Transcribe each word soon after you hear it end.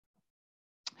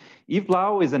Yves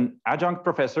Blau is an adjunct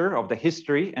professor of the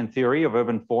history and theory of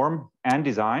urban form and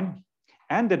design,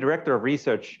 and the director of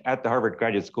research at the Harvard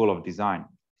Graduate School of Design,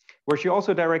 where she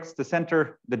also directs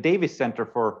the Davis Center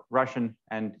for Russian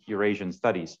and Eurasian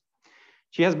Studies.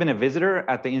 She has been a visitor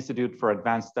at the Institute for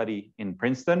Advanced Study in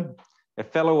Princeton, a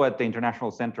fellow at the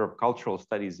International Center of Cultural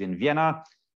Studies in Vienna,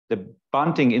 the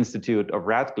Bunting Institute of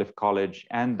Radcliffe College,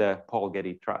 and the Paul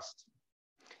Getty Trust.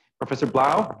 Professor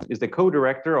Blau is the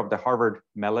co-director of the Harvard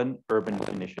Mellon Urban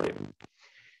Initiative.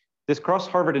 This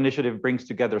cross-Harvard initiative brings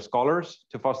together scholars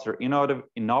to foster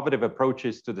innovative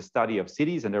approaches to the study of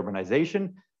cities and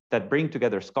urbanization that bring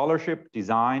together scholarship,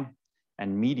 design,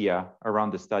 and media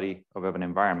around the study of urban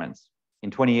environments.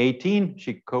 In 2018,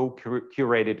 she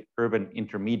co-curated Urban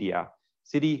Intermedia,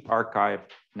 City Archive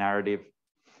Narrative,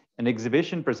 an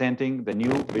exhibition presenting the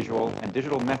new visual and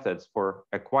digital methods for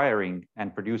acquiring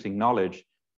and producing knowledge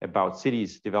about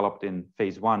cities developed in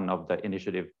phase 1 of the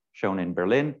initiative, shown in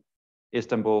Berlin,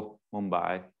 Istanbul,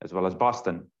 Mumbai, as well as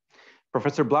Boston.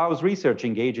 Professor Blau's research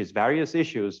engages various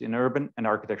issues in urban and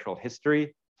architectural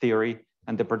history, theory,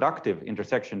 and the productive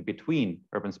intersection between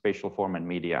urban spatial form and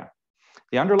media.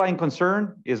 The underlying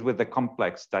concern is with the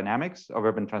complex dynamics of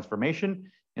urban transformation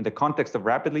in the context of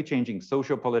rapidly changing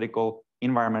socio-political,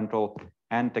 environmental,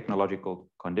 and technological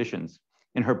conditions.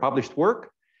 In her published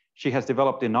work, she has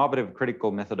developed innovative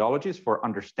critical methodologies for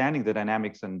understanding the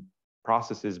dynamics and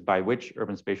processes by which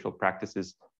urban spatial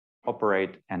practices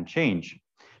operate and change.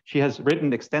 She has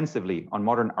written extensively on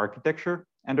modern architecture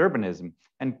and urbanism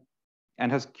and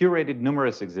has curated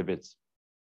numerous exhibits.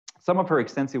 Some of her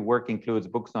extensive work includes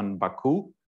books on Baku,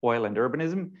 Oil and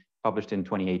Urbanism, published in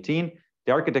 2018,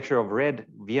 The Architecture of Red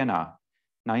Vienna,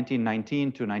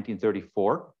 1919 to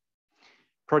 1934,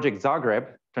 Project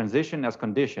Zagreb, Transition as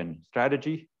Condition,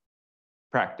 Strategy,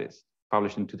 Practice,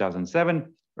 published in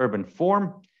 2007, Urban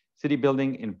Form, City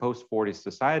Building in Post-40s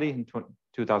Society in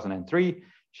 2003,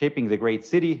 Shaping the Great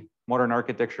City, Modern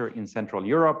Architecture in Central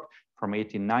Europe from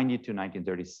 1890 to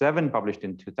 1937, published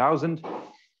in 2000,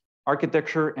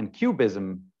 Architecture and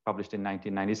Cubism, published in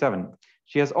 1997.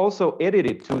 She has also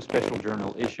edited 2 special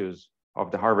journal issues of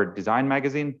the Harvard Design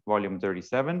Magazine, volume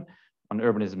 37, on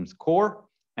urbanism's core,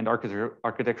 and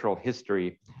architectural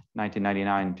history,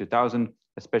 1999-2000,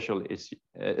 a special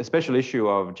issue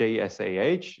of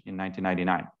JSAH in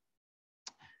 1999.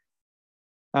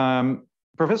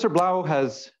 Professor Blau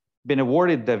has been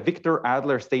awarded the Victor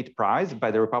Adler State Prize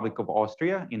by the Republic of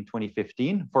Austria in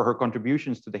 2015 for her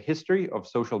contributions to the history of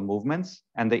social movements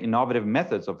and the innovative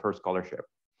methods of her scholarship.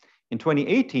 In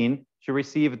 2018, she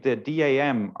received the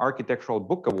DAM Architectural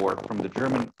Book Award from the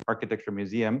German Architecture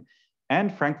Museum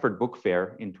and Frankfurt Book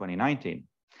Fair in 2019.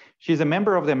 She is a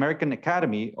member of the American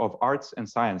Academy of Arts and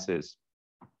Sciences,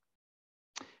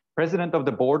 president of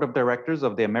the board of directors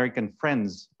of the American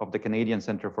Friends of the Canadian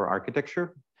Center for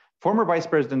Architecture, former vice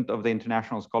president of the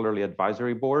International Scholarly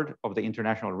Advisory Board of the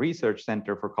International Research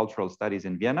Center for Cultural Studies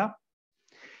in Vienna.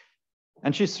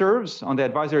 And she serves on the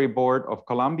advisory board of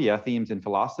Columbia Themes in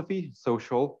Philosophy,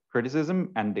 Social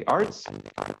Criticism, and the Arts,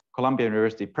 Columbia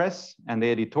University Press, and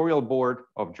the editorial board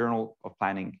of Journal of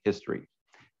Planning History.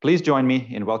 Please join me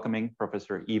in welcoming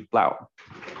Professor Yves Blau.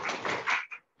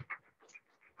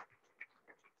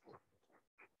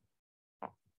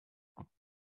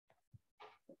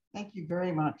 Thank you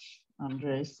very much,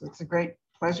 Andres. It's a great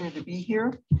pleasure to be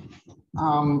here.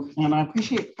 And I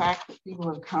appreciate the fact that people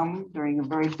have come during a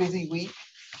very busy week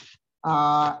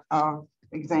of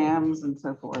exams and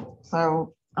so forth.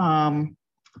 So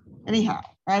anyhow,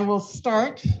 I will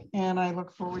start, and I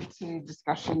look forward to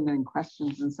discussion and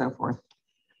questions and so forth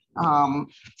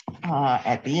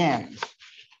at the end.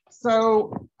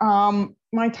 So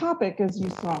my topic, as you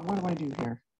saw, what do I do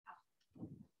here?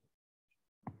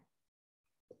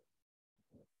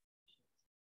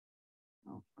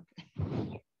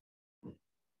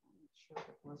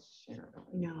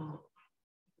 No.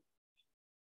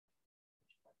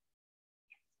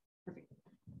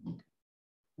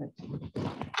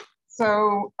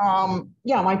 So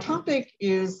yeah, my topic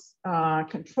is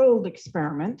controlled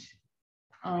experiment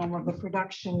of the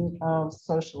production of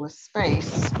socialist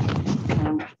space.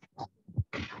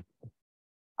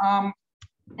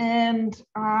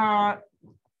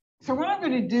 So what I'm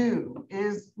going to do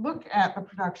is look at the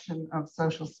production of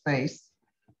social space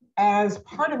as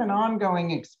part of an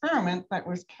ongoing experiment that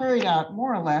was carried out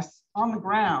more or less on the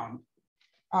ground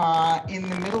in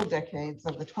the middle decades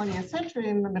of the 20th century,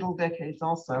 in the middle decades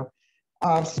also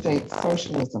of state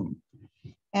socialism.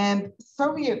 And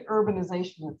Soviet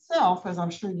urbanization itself, as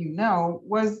I'm sure you know,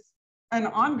 was an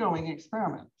ongoing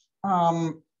experiment.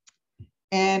 And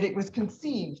it was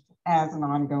conceived as an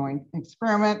ongoing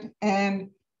experiment. And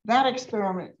That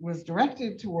experiment was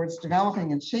directed towards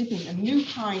developing and shaping a new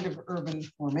kind of urban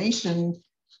formation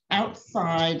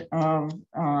outside of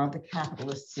the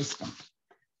capitalist system.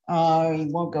 I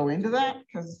won't go into that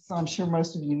because I'm sure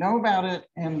most of you know about it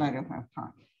and I don't have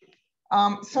time.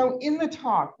 So in the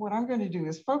talk, what I'm going to do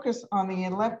is focus on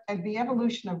the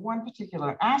evolution of one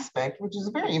particular aspect, which is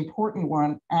a very important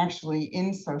one actually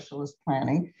in socialist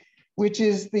planning, which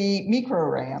is the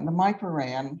microrayon, the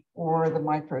microrayon or the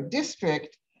microdistrict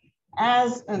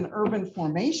as an urban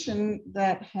formation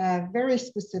that had very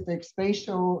specific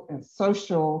spatial and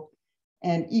social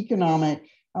and economic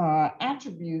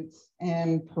attributes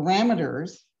and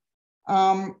parameters.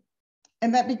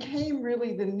 And that became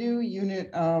really the new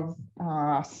unit of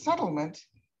settlement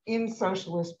in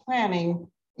socialist planning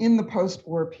in the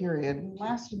post-war period, and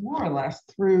lasted more or less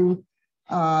through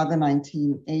the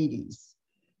 1980s.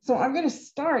 So I'm going to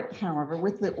start, however,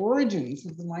 with the origins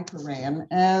of the microrayon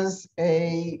as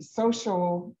a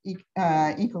social,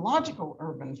 ecological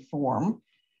urban form,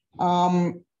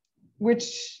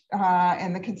 which,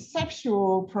 and the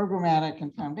conceptual, programmatic,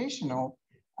 and foundational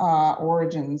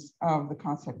origins of the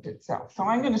concept itself. So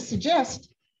I'm going to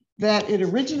suggest that it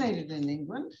originated in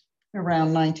England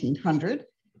around 1900.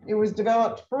 It was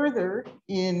developed further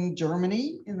in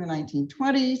Germany in the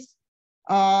 1920s.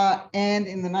 And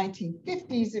in the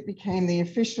 1950s, it became the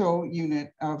official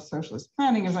unit of socialist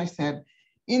planning, as I said,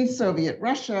 in Soviet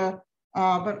Russia,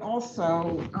 but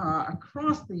also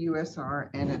across the USSR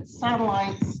and its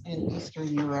satellites in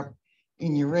Eastern Europe,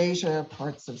 in Eurasia,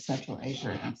 parts of Central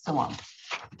Asia, and so on.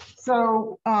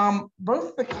 So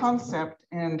both the concept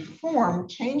and form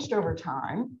changed over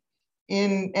time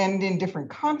in different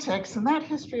contexts, and that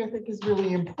history, I think, is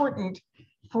really important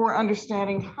for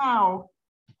understanding how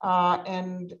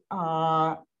and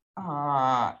why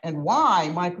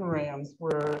microrayons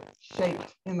were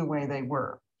shaped in the way they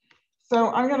were.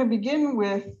 So I'm going to begin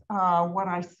with what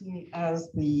I see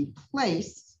as the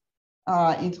place,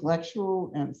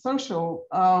 intellectual and social,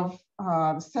 of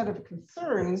the set of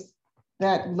concerns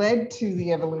that led to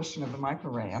the evolution of the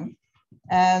microrayon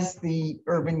as the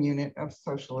urban unit of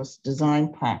socialist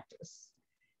design practice.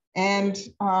 And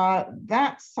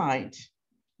that site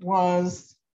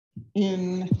was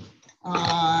in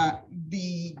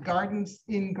the gardens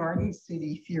in Garden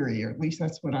City theory, or at least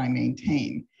that's what I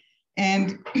maintain.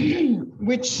 And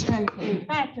which, and in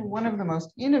fact, in one of the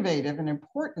most innovative and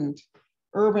important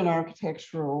urban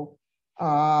architectural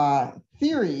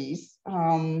theories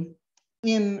in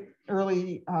the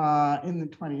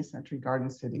 20th century Garden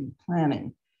City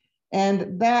planning.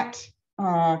 And that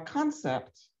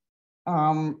concept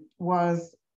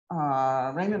was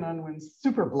Raymond Unwin's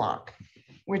superblock,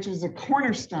 which was a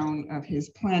cornerstone of his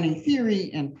planning theory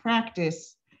and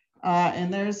practice.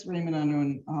 And there's Raymond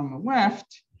Unwin on the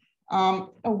left.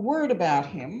 A word about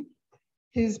him.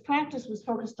 His practice was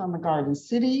focused on the Garden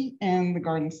City and the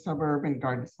garden suburb and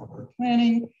garden suburb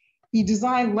planning. He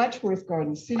designed Letchworth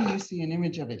Garden City. You see an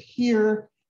image of it here,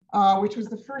 which was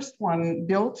the first one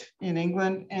built in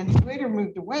England. And he later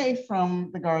moved away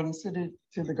from the Garden City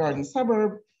to the garden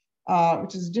suburb,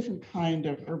 which is a different kind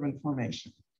of urban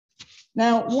formation.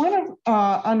 Now, one of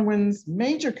Unwin's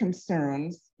major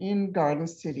concerns in Garden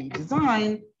City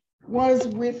design was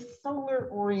with solar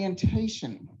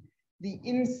orientation, the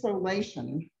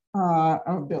insolation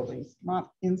of buildings,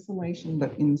 not insulation,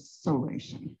 but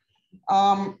insolation.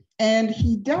 And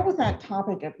he dealt with that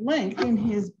topic at length in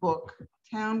his book,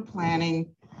 Town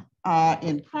Planning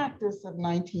in Practice of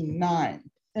 1909.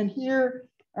 And here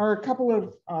are a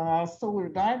couple of solar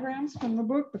diagrams from the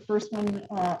book. The first one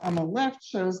on the left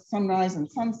shows sunrise and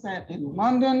sunset in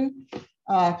London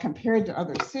compared to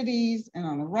other cities. And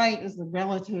on the right is the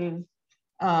relative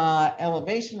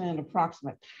elevation and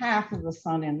approximate path of the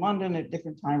sun in London at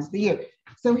different times of the year.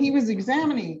 So he was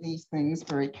examining these things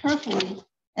very carefully.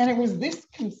 And it was this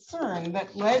concern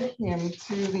that led him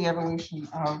to the evolution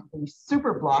of the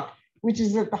superblock, which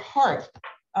is at the heart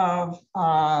of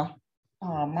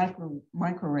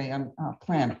microrayon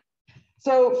planning.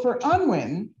 So for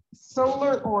Unwin,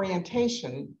 solar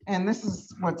orientation, and this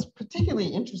is what's particularly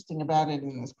interesting about it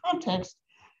in this context,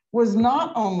 was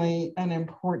not only an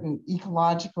important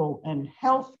ecological and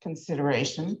health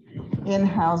consideration in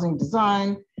housing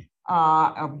design,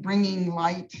 of bringing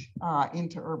light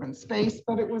into urban space,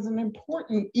 but it was an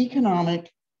important economic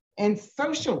and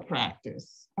social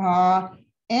practice and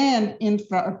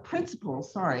principle,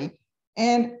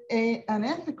 and an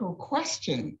ethical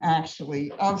question,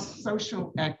 actually, of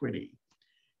social equity.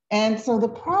 And so the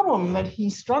problem that he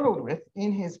struggled with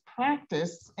in his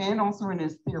practice and also in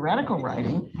his theoretical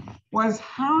writing was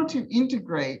how to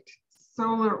integrate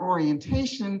solar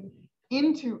orientation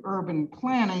into urban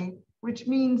planning, which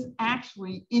means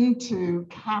actually into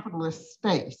capitalist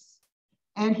space.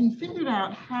 And he figured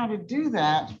out how to do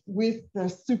that with the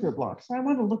superblock. So I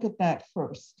want to look at that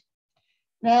first.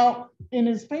 Now, in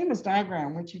his famous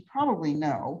diagram, which you probably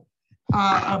know,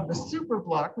 of the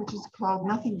superblock, which is called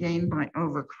Nothing Gained by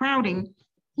Overcrowding,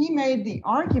 he made the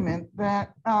argument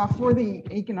that for the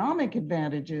economic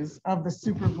advantages of the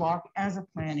superblock as a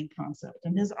planning concept.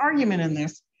 And his argument in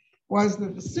this was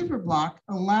that the superblock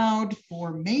allowed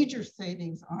for major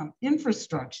savings on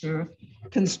infrastructure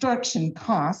construction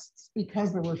costs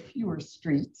because there were fewer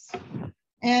streets.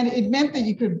 And it meant that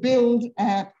you could build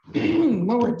at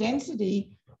lower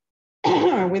density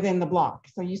within the block.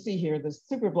 So you see here the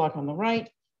superblock on the right,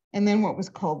 and then what was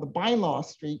called the bylaw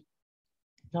street,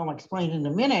 I'll explain in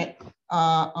a minute,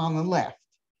 on the left.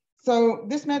 So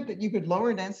this meant that you could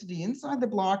lower density inside the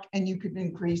block and you could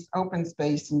increase open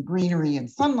space and greenery and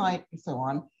sunlight and so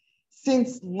on,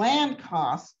 since land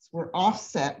costs were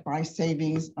offset by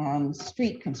savings on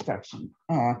street construction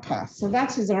costs. So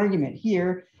that's his argument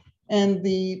here. And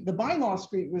the bylaw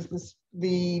street was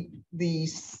the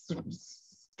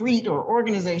street or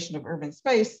organization of urban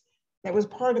space that was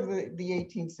part of the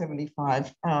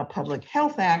 1875 Public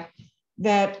Health Act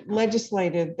that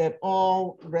legislated that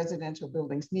all residential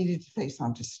buildings needed to face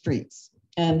onto streets.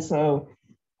 And so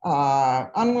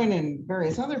Unwin and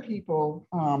various other people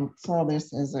saw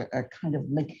this as a kind of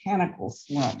mechanical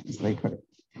slum, as they put it.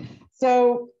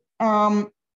 So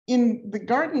in the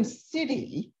Garden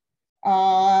City,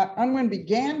 Unwin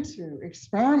began to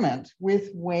experiment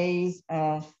with ways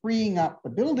of freeing up the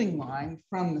building line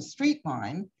from the street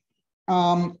line,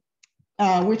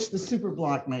 which the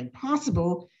superblock made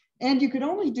possible. And you could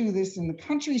only do this in the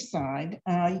countryside.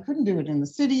 You couldn't do it in the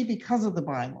city because of the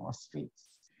bylaw streets.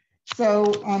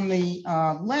 So on the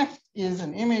left is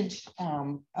an image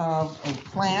of a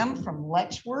plan from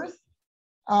Letchworth,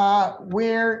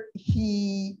 where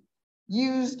he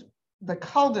used the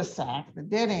cul-de-sac, the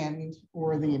dead end,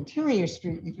 or the interior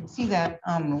street, you can see that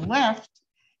on the left,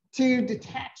 to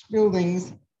detach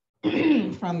buildings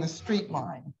from the street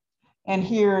line. And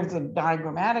here's a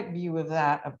diagrammatic view of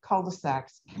that, of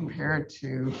cul-de-sacs compared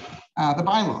to the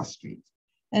bylaw streets.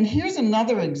 And here's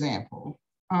another example,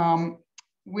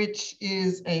 which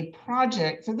is a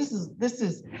project. So this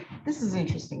is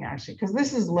interesting actually, because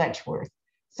this is Letchworth.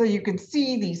 So you can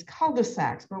see these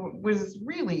cul-de-sacs, but what is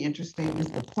really interesting is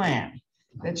the plan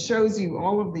that shows you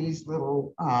all of these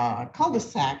little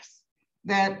cul-de-sacs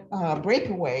that break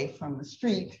away from the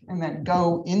street and that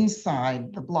go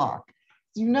inside the block.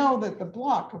 You know that the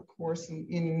block, of course,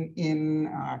 in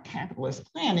capitalist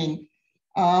planning,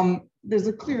 there's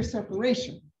a clear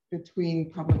separation between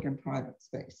public and private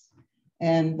space.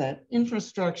 And that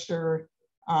infrastructure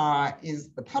is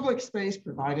the public space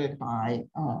provided by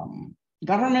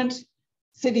government,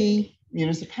 city,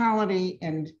 municipality,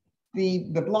 and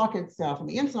the block itself and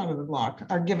the inside of the block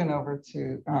are given over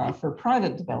to for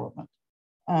private development,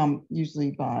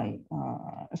 usually by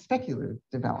a speculative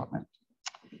development.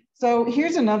 So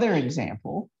here's another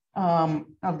example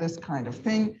of this kind of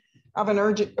thing, of an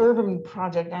urban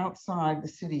project outside the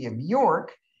city of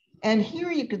York. And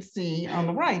here you could see on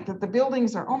the right that the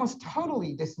buildings are almost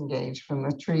totally disengaged from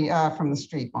the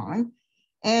street line.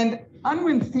 And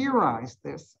Unwin theorized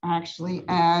this actually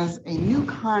as a new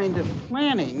kind of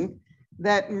planning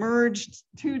that merged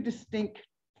two distinct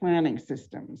planning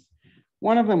systems.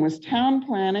 One of them was town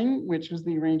planning, which was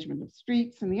the arrangement of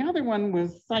streets, and the other one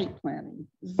was site planning.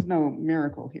 This is no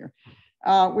miracle here,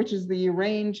 which is the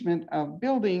arrangement of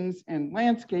buildings and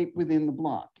landscape within the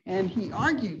block. And he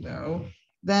argued, though,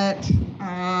 that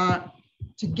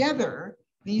together,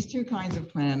 these two kinds of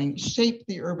planning shaped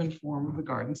the urban form of the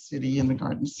garden city and the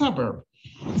garden suburb.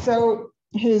 So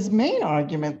his main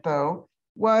argument, though,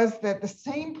 was that the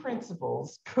same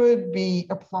principles could be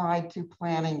applied to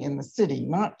planning in the city,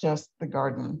 not just the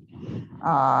garden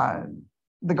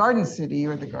city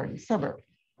or the garden suburb.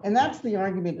 And that's the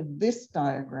argument of this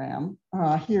diagram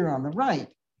here on the right.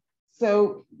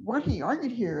 So what he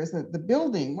argued here is that the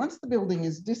building, once the building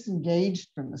is disengaged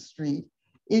from the street,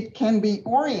 it can be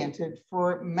oriented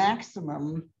for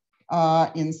maximum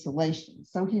insulation.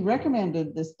 So he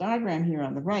recommended this diagram here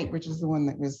on the right, which is the one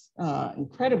that was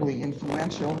incredibly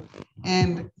influential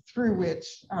and through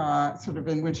which,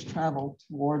 in which traveled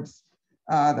towards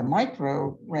the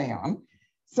micro rayon.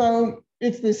 So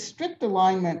it's this strict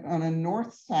alignment on a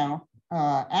north-south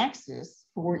axis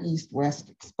for east-west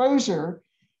exposure.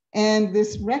 And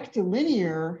this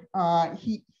rectilinear,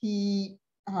 he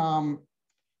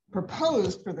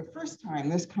proposed for the first time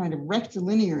this kind of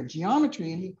rectilinear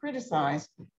geometry, and he criticized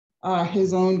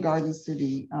his own Garden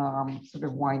City sort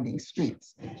of winding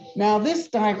streets. Now, this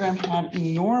diagram had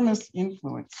enormous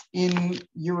influence in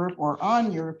Europe or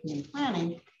on European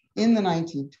planning in the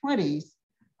 1920s.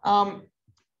 But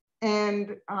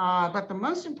the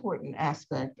most important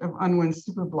aspect of Unwin's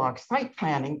superblock site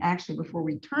planning, actually before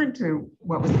we turn to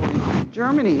what was going on in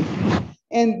Germany,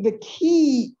 and the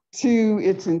key to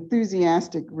its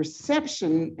enthusiastic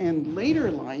reception and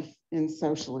later life in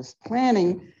socialist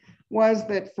planning was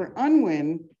that for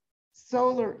Unwin,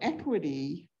 solar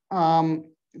equity,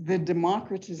 the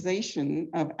democratization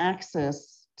of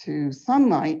access to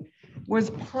sunlight, was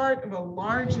part of a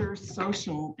larger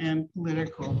social and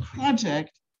political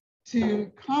project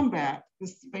to combat the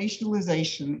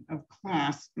spatialization of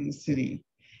class in the city.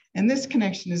 And this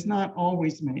connection is not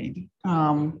always made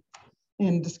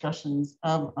in discussions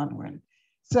of Unwin.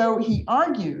 So he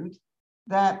argued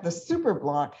that the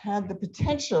superblock had the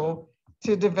potential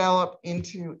to develop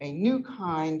into a new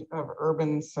kind of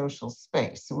urban social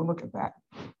space. So we'll look at that.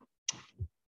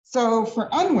 So for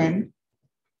Unwin,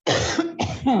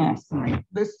 sorry,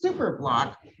 the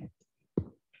superblock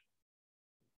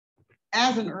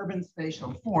as an urban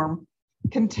spatial form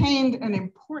contained an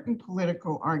important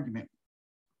political argument.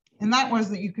 And that was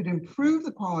that you could improve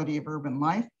the quality of urban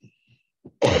life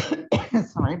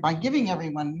sorry, by giving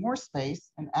everyone more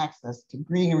space and access to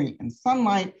greenery and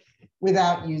sunlight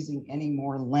without using any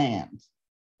more land.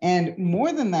 And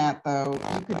more than that, though,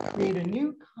 you could create a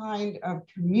new kind of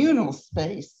communal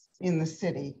space in the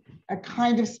city, a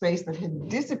kind of space that had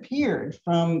disappeared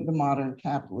from the modern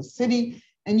capitalist city.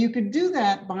 And you could do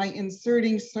that by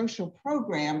inserting social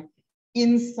program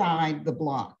inside the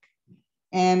block.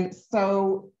 And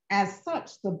so as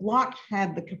such, the block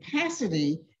had the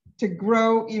capacity to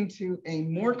grow into a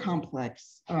more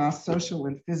complex social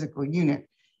and physical unit.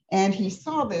 And he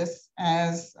saw this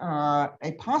as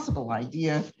a possible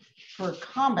idea for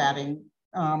combating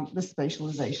the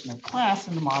spatialization of class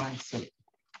in the modern city.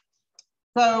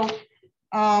 So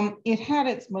it had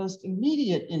its most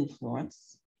immediate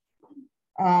influence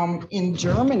in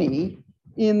Germany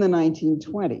in the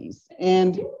 1920s.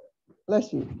 And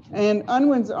bless you. And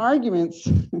Unwin's arguments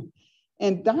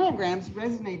and diagrams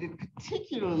resonated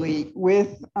particularly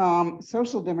with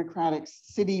social democratic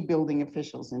city building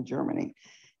officials in Germany.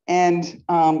 And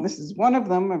this is one of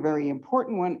them, a very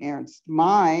important one, Ernst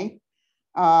May,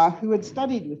 who had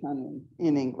studied with Unwin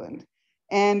in England.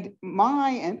 And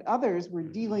May and others were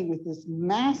dealing with this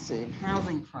massive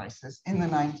housing crisis in the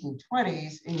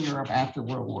 1920s in Europe after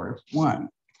World War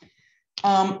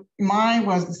I. May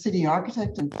was the city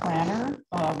architect and planner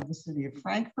of the city of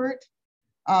Frankfurt.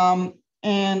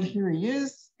 And here he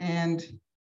is. And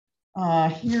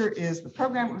here is the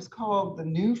program. It was called the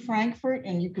New Frankfurt.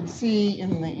 And you can see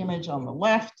in the image on the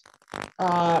left,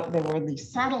 there were the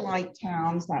satellite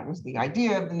towns. That was the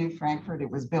idea of the New Frankfurt.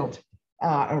 It was built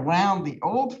around the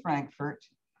old Frankfurt.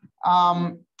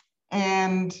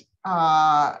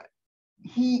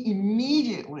 He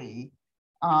immediately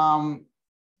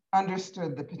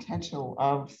understood the potential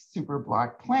of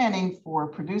superblock planning for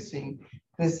producing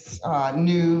this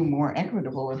new, more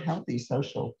equitable and healthy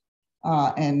social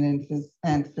and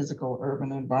physical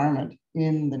urban environment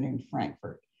in the New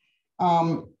Frankfurt.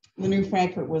 The New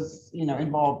Frankfurt was,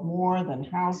 involved more than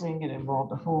housing. It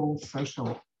involved a whole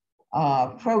social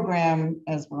program,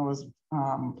 as well as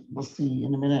we'll see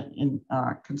in a minute in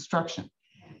construction.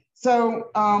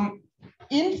 So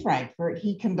in Frankfurt,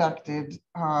 he conducted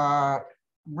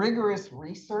rigorous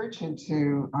research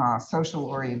into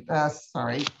solar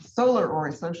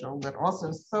or social, but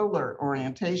also solar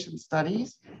orientation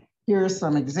studies. Here are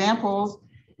some examples.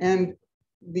 And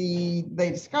they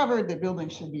discovered that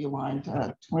buildings should be aligned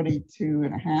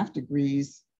 22.5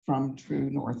 degrees from true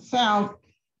north-south.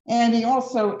 And he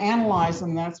also analyzed,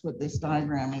 and that's what this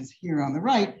diagram is here on the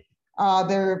right,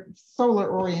 their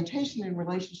solar orientation in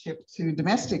relationship to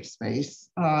domestic space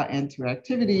and to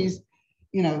activities.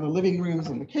 The living rooms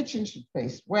and the kitchen should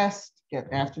face west,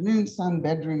 get afternoon sun,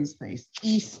 bedrooms face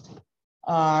east.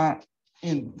 So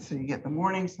you get the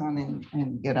morning sun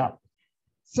and get up.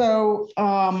 So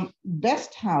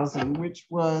best housing, which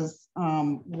was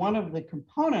one of the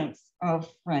components of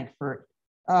Frankfurt,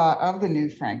 of the New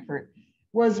Frankfurt,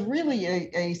 was really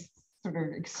a sort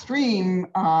of extreme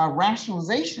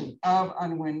rationalization of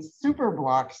Unwin's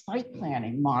superblock site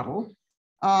planning model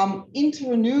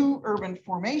into a new urban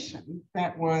formation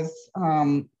that was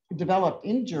developed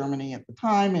in Germany at the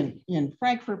time, in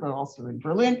Frankfurt, but also in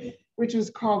Berlin, which was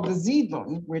called the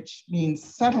Siedlung, which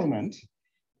means settlement.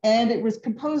 And it was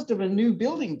composed of a new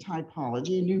building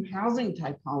typology, a new housing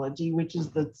typology, which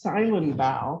is the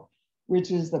Blau,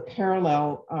 which is the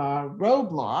parallel row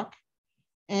block.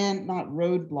 and not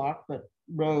roadblock, but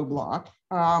row block.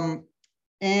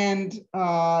 And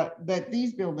that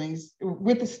these buildings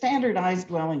with the standardized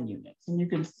dwelling units. And you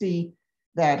can see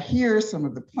that here, some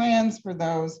of the plans for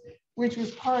those, which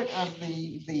was part of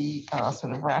the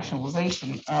sort of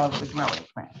rationalization of the dwelling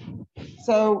plan.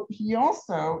 So he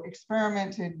also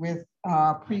experimented with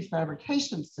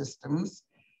prefabrication systems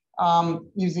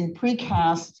using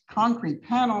precast concrete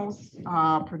panels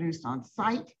produced on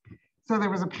site. So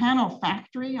there was a panel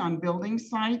factory on building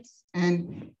sites,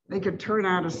 and they could turn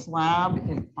out a slab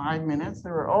in 5 minutes.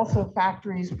 There were also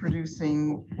factories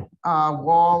producing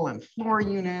wall and floor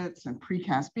units and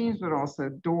precast beams, but also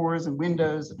doors and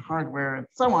windows and hardware and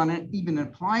so on, and even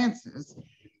appliances.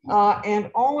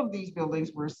 And all of these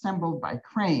buildings were assembled by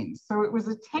cranes. So it was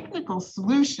a technical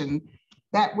solution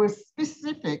that was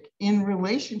specific in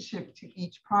relationship to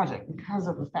each project because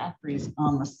of the factories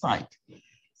on the site.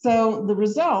 So the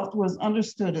result was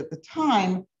understood at the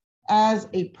time as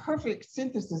a perfect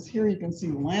synthesis. Here you can see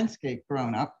the landscape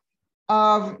grown up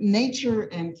of nature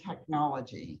and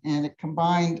technology. And it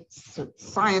combined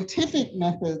scientific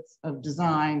methods of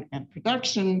design and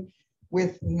production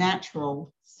with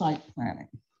natural site planning.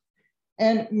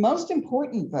 And most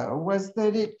important, though, was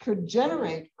that it could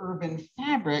generate urban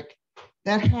fabric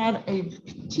that had a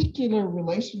particular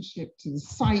relationship to the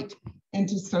site and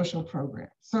to social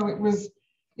programs. So it was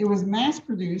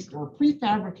mass-produced or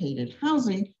prefabricated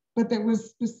housing, but that was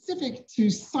specific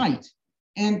to site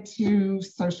and to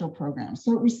social programs.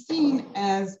 So it was seen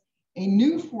as a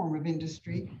new form of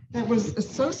industry that was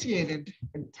associated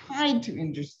and tied to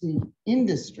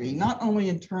industry, not only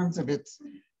in terms of its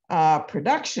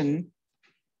production,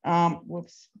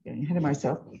 whoops, getting ahead of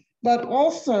myself, but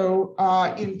also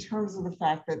in terms of the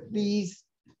fact that these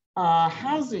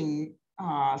housing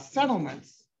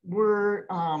settlements were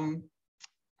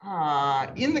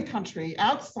in the country,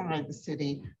 outside the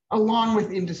city, along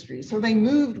with industry. So they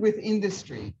moved with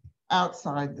industry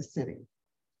outside the city.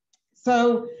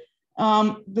 So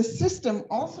the system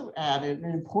also added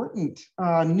an important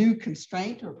new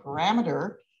constraint or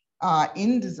parameter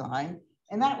in design,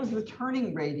 and that was the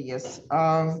turning radius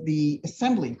of the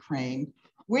assembly crane,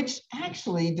 which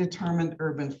actually determined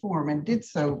urban form and did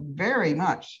so very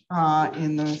much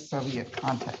in the Soviet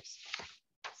context.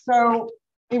 So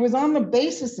it was on the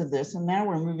basis of this, and now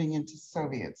we're moving into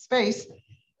Soviet space,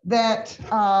 that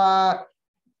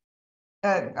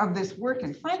of this work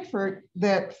in Frankfurt,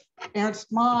 that Ernst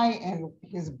May and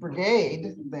his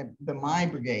brigade, the May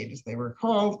brigade as they were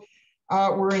called,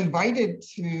 were invited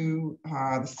to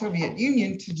the Soviet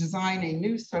Union to design a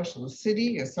new socialist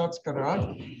city, a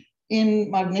Sotsgorod, in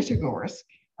Magnitogorsk,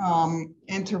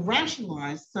 and to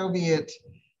rationalize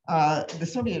the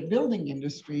Soviet building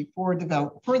industry for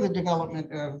the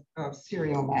development of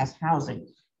serial mass housing.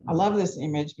 I love this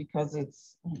image because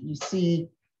you see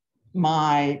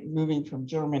moving from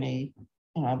Germany,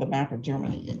 the map of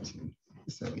Germany into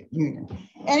the Soviet Union.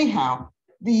 Anyhow,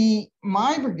 the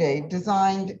May brigade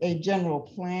designed a general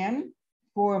plan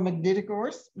for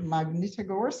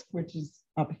Magnitogorsk, which is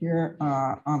up here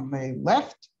on the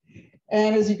left.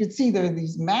 And as you can see, there are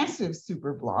these massive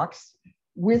super blocks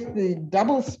with the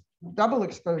double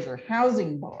exposure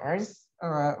housing bars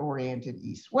oriented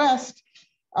east-west.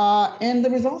 And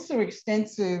there was also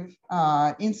extensive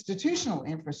institutional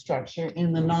infrastructure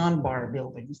in the non-bar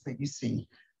buildings that you see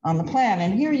on the plan.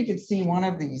 And here you can see one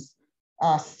of these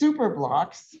super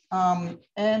blocks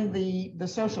and the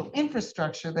social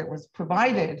infrastructure that was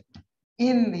provided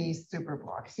in these super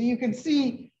blocks. So you can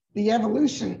see the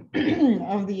evolution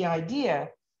of the idea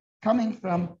coming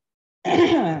from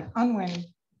Unwin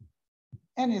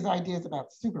and his ideas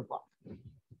about superblock.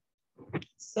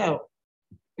 So,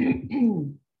 a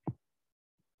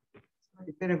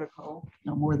bit of a cold,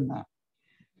 no more than that.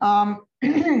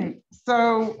 In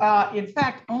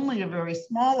fact, only a very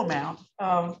small amount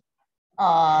of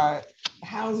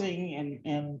housing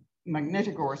and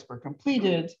Magnitogorsk were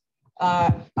completed.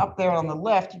 Up there on the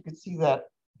left, you can see that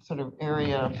sort of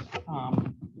area.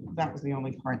 That was the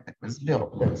only part that was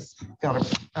built. That's got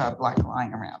a black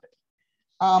line around it.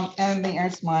 And the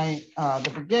Ernst May, the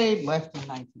brigade left in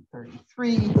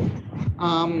 1933.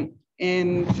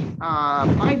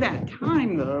 By that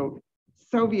time, though,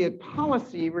 Soviet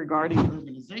policy regarding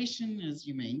urbanization, as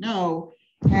you may know,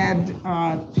 had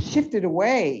shifted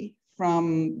away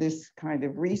from this kind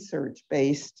of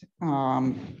research-based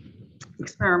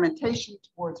experimentation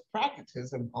towards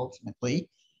pragmatism, ultimately,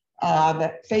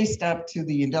 that faced up to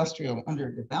the industrial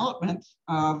underdevelopment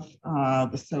of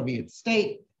the Soviet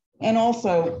state, and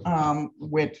also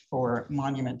went for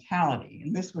monumentality.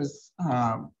 And this was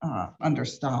under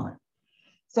Stalin.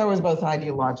 So it was both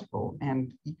ideological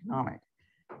and economic.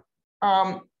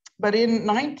 But in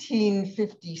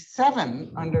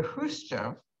 1957, under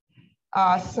Khrushchev,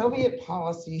 Soviet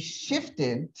policy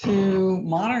shifted to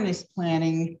modernist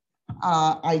planning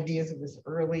ideas of this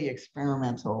early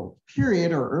experimental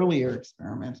period or earlier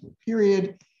experimental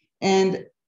period. And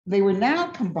they were now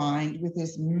combined with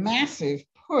this massive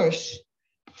push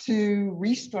to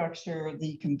restructure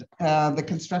the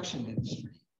construction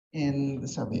industry in the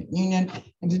Soviet Union,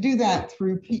 and to do that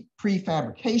through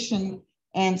prefabrication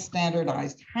and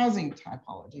standardized housing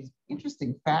typologies.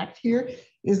 Interesting fact here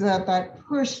is that that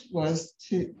push was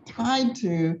tied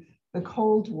to the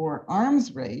Cold War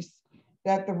arms race,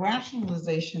 that the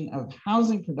rationalization of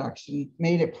housing production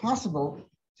made it possible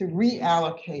to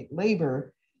reallocate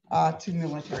labor to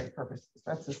military purposes.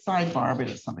 That's a sidebar, but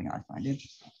it's something I find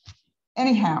interesting.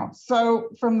 Anyhow, so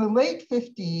from the late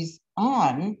 50s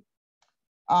on,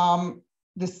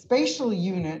 the spatial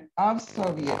unit of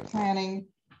Soviet planning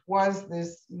was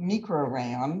this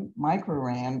micro-RAN,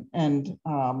 and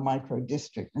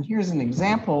micro-district. And here's an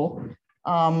example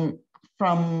from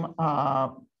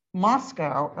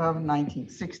Moscow of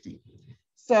 1960.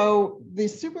 So the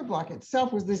superblock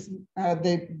itself was this,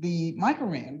 the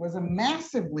micro-RAN was a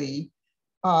massively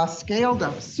scaled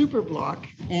up superblock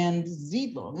and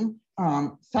Siedlung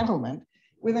settlement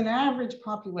with an average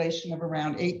population of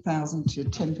around 8,000 to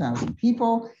 10,000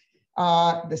 people.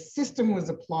 The system was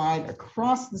applied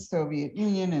across the Soviet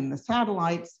Union and the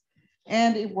satellites,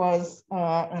 and it was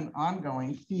an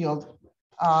ongoing field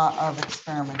of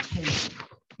experimentation.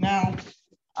 Now,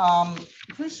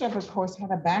 Khrushchev, of course,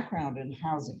 had a background in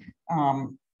housing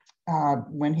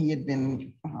when he had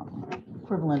been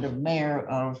equivalent of mayor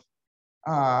of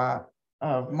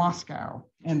Moscow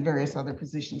and various other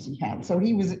positions he had. So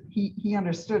he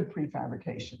understood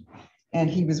prefabrication, and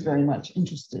he was very much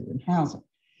interested in housing.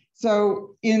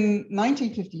 So in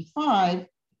 1955,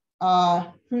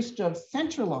 Khrushchev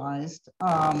centralized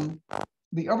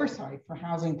the oversight for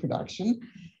housing production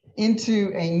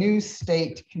into a new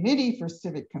state committee for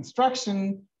civic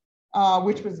construction,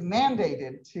 which was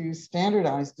mandated to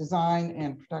standardize design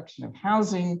and production of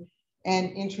housing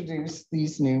and introduce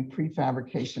these new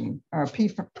prefabricated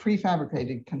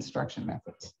construction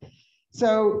methods.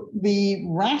 So the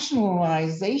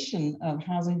rationalization of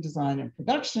housing design and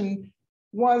production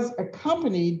was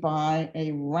accompanied by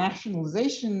a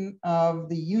rationalization of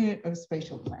the unit of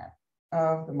spatial plan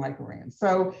of the micro-RAN.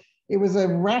 So it was a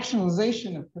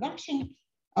rationalization of production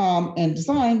and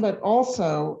design, but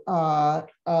also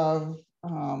of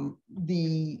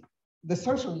the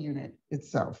social unit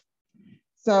itself.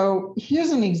 So here's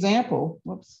an example,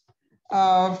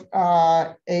 of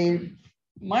a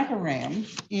micro-RAN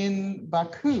in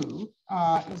Baku.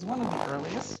 It was one of the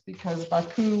earliest because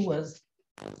Baku was,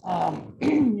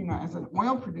 as an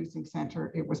oil producing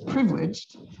center, it was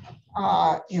privileged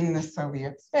in the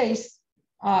Soviet space.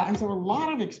 And so a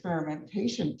lot of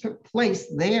experimentation took place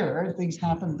there. Things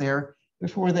happened there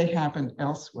before they happened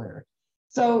elsewhere.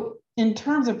 So in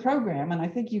terms of program, and I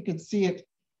think you could see it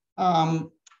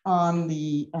on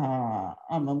the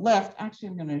left. Actually,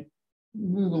 I'm going to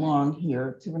move along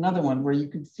here to another one where you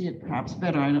can see it perhaps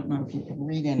better. I don't know if you can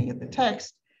read any of the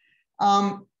text.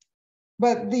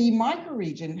 But the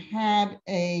microregion had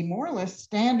a more or less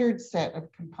standard set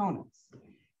of components.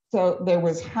 So there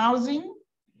was housing,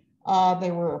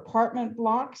 there were apartment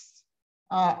blocks.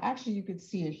 Actually, you could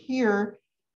see it here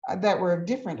that were of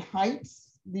different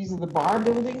heights. These are the bar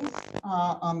buildings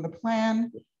on the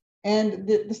plan. And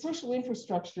the social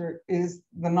infrastructure is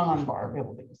the non-bar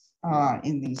buildings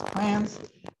in these plans.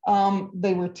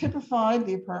 They were typified,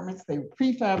 the apartments, they were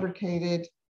prefabricated,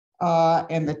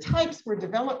 and the types were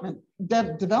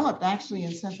developed actually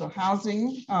in central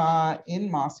housing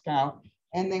in Moscow,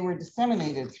 and they were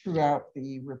disseminated throughout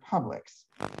the republics.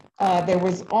 There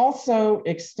was also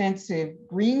extensive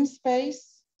green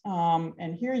space,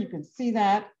 and here you can see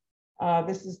that.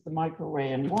 This is the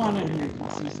micro-RAN 1, and here you can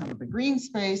see some of the green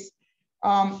space.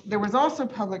 There was also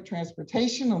public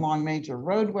transportation along major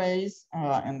roadways,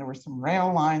 and there were some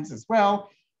rail lines as well.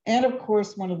 And of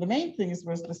course, one of the main things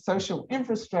was the social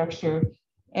infrastructure,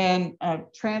 and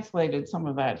translated some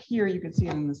of that here. You can see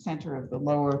it in the center of the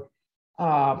lower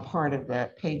part of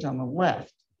that page on the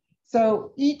left.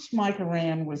 So each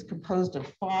micro-RAN was composed of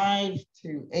 5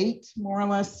 to 8, more or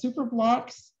less, super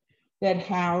blocks that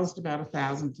housed about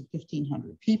 1,000 to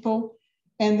 1,500 people.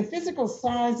 And the physical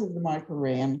size of the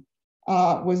micro-RAN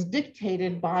was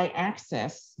dictated by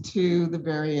access to the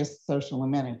various social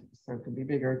amenities. So it could be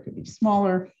bigger, it could be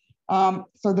smaller.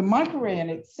 So the micro-RAN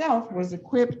itself was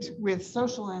equipped with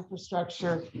social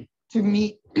infrastructure to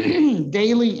meet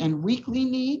daily and weekly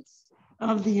needs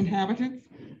of the inhabitants.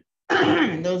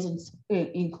 Those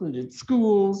included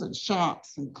schools and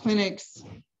shops and clinics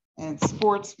and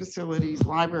sports facilities,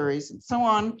 libraries, and so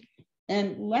on.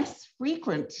 And less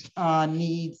frequent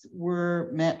needs were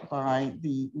met by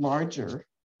the larger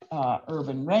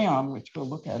urban rayon, which we'll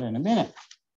look at in a minute.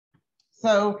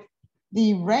 So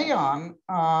the rayon,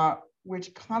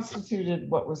 which constituted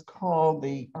what was called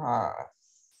the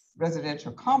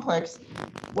residential complex,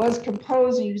 was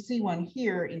composed, and you see one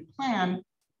here in plan,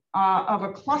 of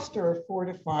a cluster of 4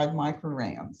 to 5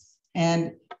 microrayons.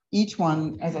 And each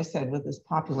one, as I said, with this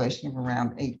population of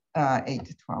around 8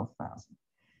 to 12,000.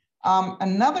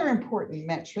 Another important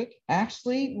metric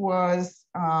actually was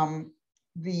a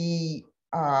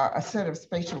set of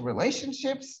spatial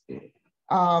relationships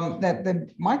that the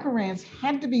microrayons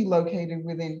had to be located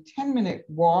within 10-minute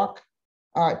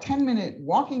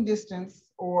walking distance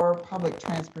or public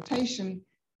transportation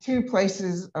to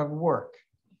places of work.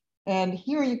 And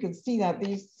here you can see that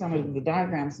these are some of the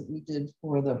diagrams that we did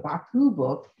for the Baku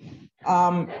book.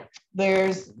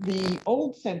 There's the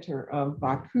old center of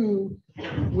Baku,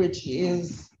 which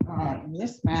is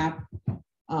this map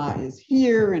is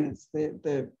here, and it's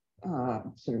the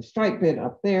sort of striped bit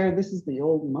up there. This is the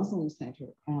old Muslim center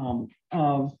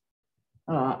of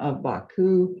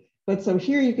Baku. But so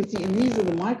here you can see, and these are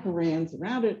the microrayons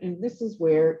around it, and this is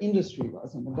where industry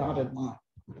was in the dotted line.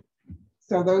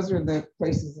 So those are the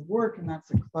places of work, and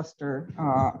that's a cluster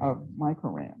of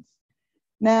microrayons.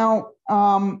 Now,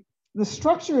 the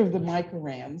structure of the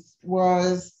microrayons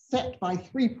was set by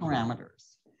 3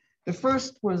 parameters. The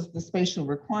first was the spatial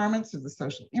requirements of the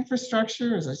social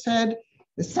infrastructure, as I said.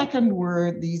 The second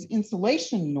were these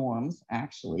insulation norms,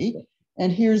 actually.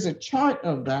 And here's a chart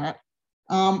of that,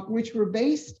 which were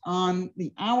based on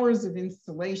the hours of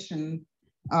installation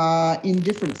in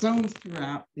different zones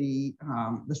throughout the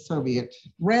Soviet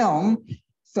realm.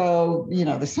 So, you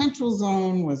know, the central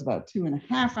zone was about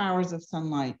 2.5 hours of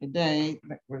sunlight a day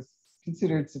that was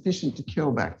considered sufficient to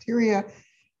kill bacteria.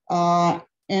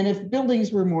 And if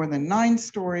buildings were more than 9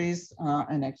 stories,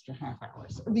 an extra ½ hour.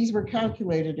 So these were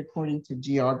calculated according to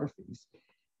geographies.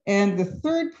 And the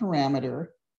third parameter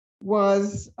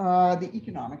was the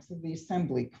economics of the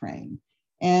assembly crane,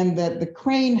 and that the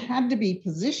crane had to be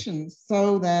positioned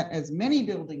so that as many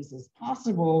buildings as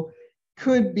possible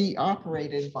could be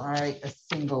operated by a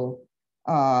single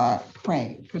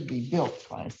crane, could be built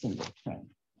by a single crane.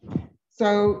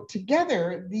 So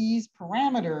together, these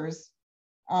parameters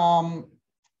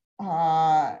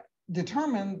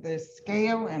determined the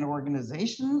scale and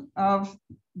organization of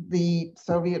the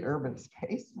Soviet urban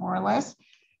space, more or less,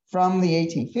 from the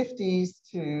 1850s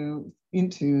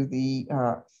into the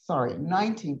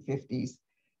 1950s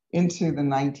into the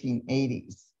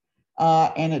 1980s.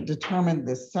 And it determined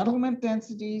the settlement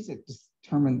densities, it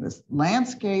determined the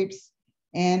landscapes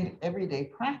and everyday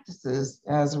practices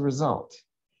as a result.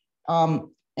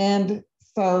 And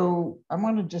so I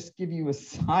want to just give you a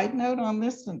side note on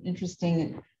this, an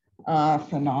interesting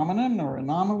phenomenon or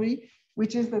anomaly,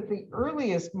 which is that the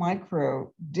earliest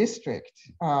micro district,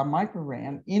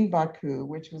 microrayon in Baku,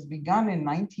 which was begun in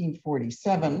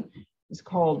 1947, is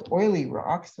called Oily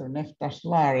Rocks or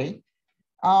Neftashlari.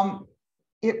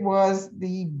 It was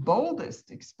the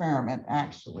boldest experiment,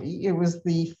 actually. It was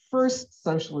the first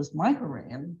socialist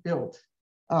microrayon built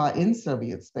in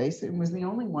Soviet space. It was the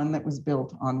only one that was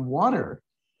built on water.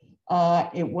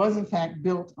 It was, in fact,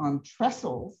 built on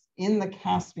trestles in the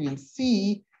Caspian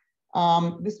Sea.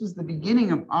 This was the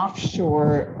beginning of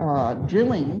offshore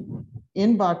drilling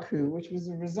in Baku, which was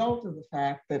a result of the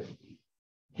fact that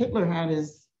Hitler had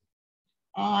his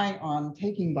eye on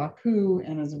taking Baku,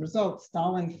 and as a result,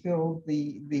 Stalin filled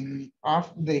the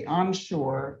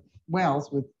onshore wells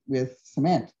with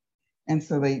cement, and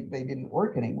so they didn't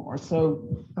work anymore.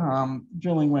 So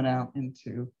drilling went out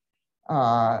into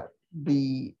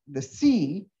the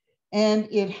sea, and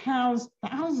it housed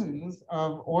thousands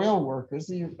of oil workers.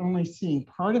 You're only seeing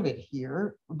part of it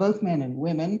here, both men and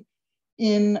women,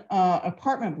 in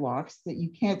apartment blocks that you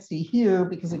can't see here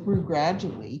because it grew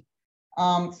gradually.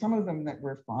 Some of them that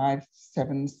were 5,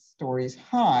 7 stories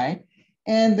high,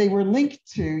 and they were linked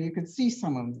to, you could see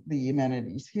some of the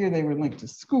amenities here. They were linked to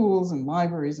schools and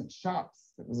libraries and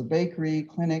shops. There was a bakery,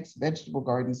 clinics, vegetable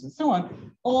gardens, and so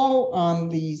on, all on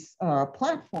these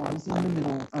platforms in the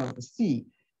middle of the sea.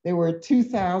 There were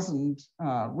 2,000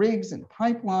 rigs and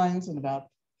pipelines and about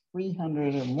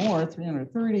 300 or more,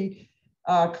 330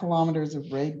 kilometers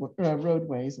of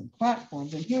roadways and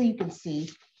platforms. And here you can see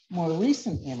a more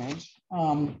recent image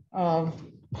of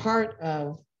part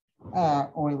of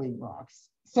Oily Rocks.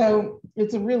 So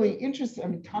it's a really interesting, I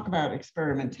mean, talk about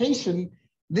experimentation.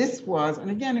 This was, and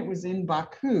again, it was in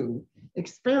Baku.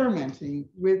 experimenting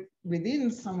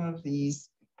within some of these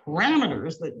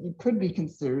parameters that you could be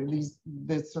considered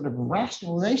this sort of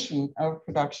rationalization of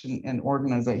production and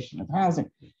organization of housing.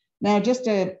 Now, just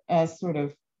a sort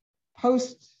of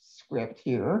postscript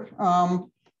here.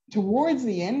 Towards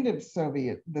the end of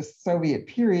the Soviet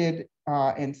period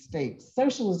and state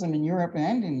socialism in Europe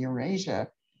and in Eurasia,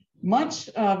 much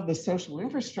of the social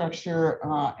infrastructure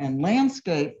and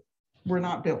landscape were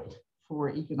not built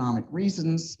for economic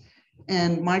reasons.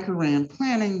 And microRAN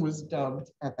planning was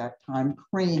dubbed at that time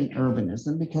crane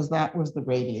urbanism, because that was the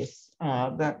radius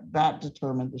that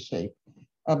determined the shape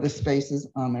of the spaces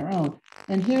on their own.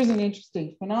 And here's an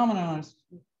interesting phenomenon.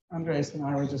 Andres and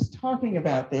I were just talking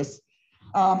about this.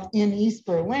 In East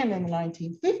Berlin in the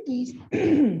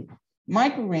 1950s,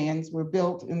 microRANs were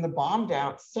built in the bombed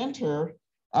out center,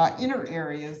 inner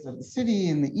areas of the city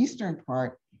in the eastern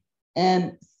part.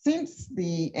 And since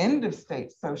the end of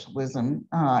state socialism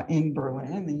in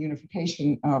Berlin and the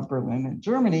unification of Berlin and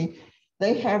Germany,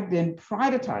 they have been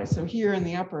privatized. So here in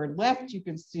the upper left, you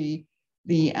can see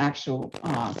the actual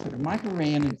sort of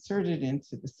microRAN inserted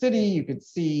into the city. You could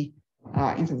see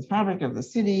into the fabric of the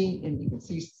city, and you can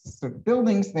see sort of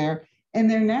buildings there. And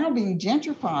they're now being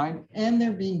gentrified and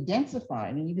they're being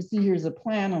densified. And you can see here's a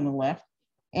plan on the left.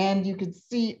 And you can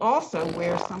see also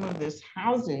where some of this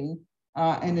housing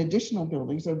and additional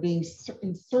buildings are being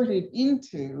inserted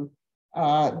into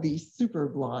these super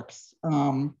blocks.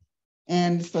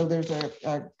 And so there's a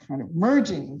kind of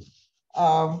merging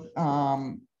of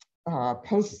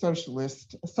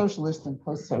post-socialist, socialist and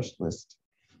post-socialist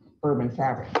urban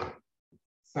fabric.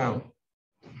 So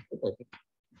I could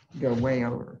go way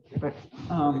over, but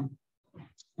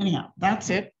anyhow, that's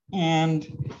it. And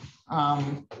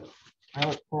I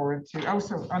look forward to, oh,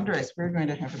 so Andres, we're going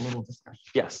to have a little discussion.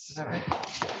 Yes. Is that right?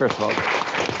 First of all.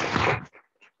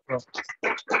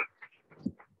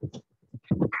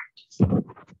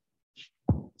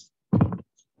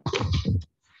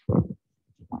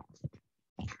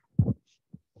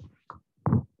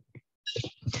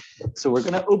 So we're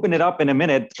going to open it up in a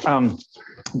minute,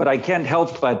 but I can't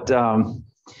help but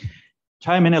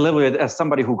chime in a little bit as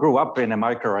somebody who grew up in a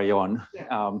microrayon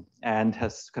and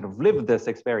has kind of lived this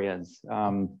experience.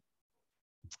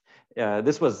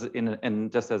 This was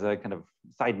in just as a kind of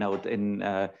side note in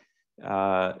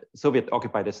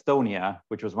Soviet-occupied Estonia,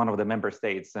 which was one of the member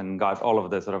states and got all of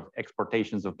the sort of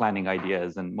exportations of planning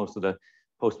ideas, and most of the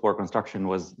post-war construction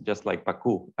was just like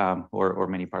Baku or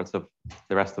many parts of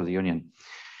the rest of the Union.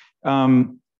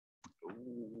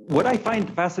 What I find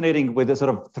fascinating with the sort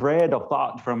of thread of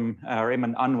thought from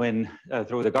Raymond Unwin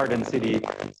through the Garden City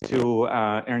to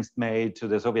Ernst May to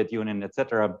the Soviet Union, et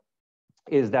cetera,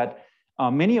 is that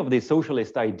many of these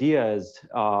socialist ideas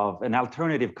of an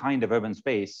alternative kind of urban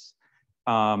space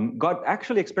got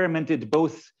actually experimented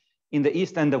both in the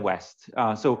East and the West.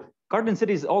 So garden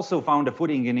cities also found a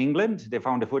footing in England. They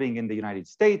found a footing in the United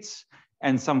States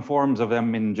and some forms of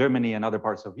them in Germany and other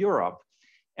parts of Europe.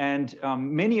 And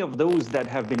many of those that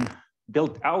have been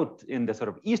built out in the sort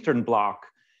of Eastern Bloc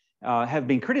have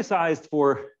been criticized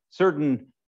for certain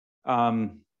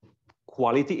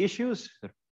quality issues,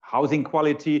 housing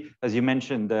quality, as you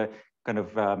mentioned, the kind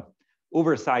of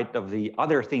oversight of the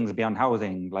other things beyond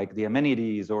housing, like the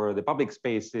amenities or the public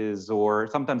spaces, or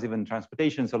sometimes even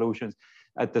transportation solutions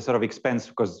at the sort of expense,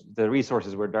 because the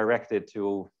resources were directed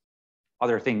to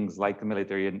other things like the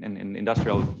military and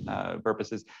industrial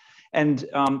purposes. And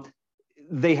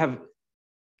they have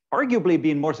arguably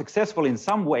been more successful in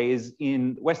some ways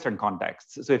in Western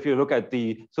contexts. So if you look at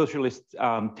the socialist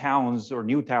towns or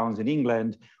new towns in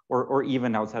England, or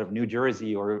even outside of New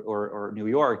Jersey or New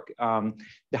York,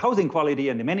 the housing quality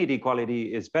and amenity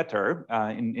quality is better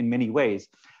in many ways.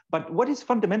 But what is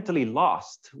fundamentally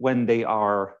lost when they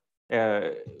are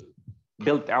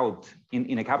built out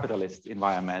in a capitalist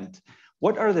environment?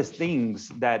 What are the things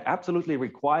that absolutely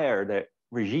require the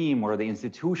regime or the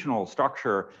institutional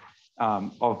structure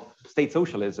of state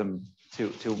socialism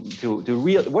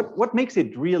what makes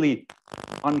it really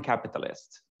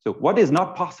uncapitalist? So what is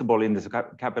not possible in this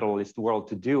capitalist world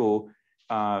to do,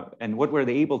 and what were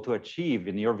they able to achieve,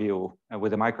 in your view,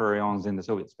 with the microrayons in the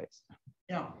Soviet space?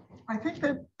 Yeah, I think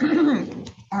that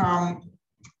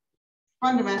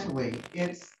fundamentally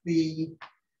it's the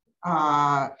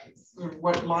sort of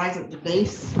what lies at the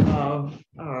base of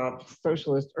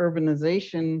socialist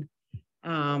urbanization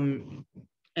and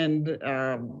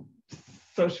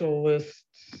socialist,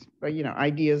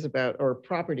 ideas about or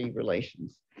property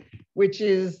relations, which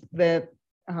is that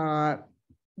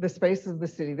the space of the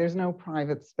city, there's no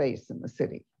private space in the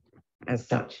city as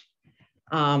such.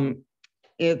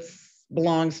 It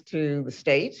belongs to the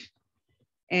state,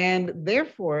 And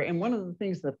therefore, and one of the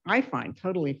things that I find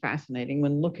totally fascinating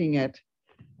when looking at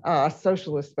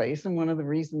socialist space, and one of the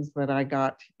reasons that I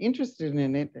got interested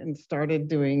in it and started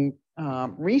doing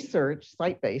research,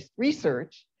 site-based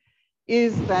research,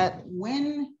 is that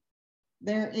when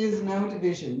there is no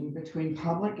division between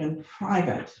public and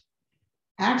private,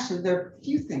 actually there are a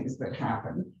few things that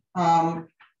happen.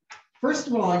 First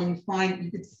of all,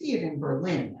 you could see it in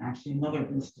Berlin, actually, another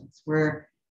instance where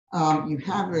you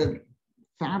have the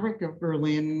fabric of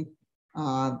Berlin,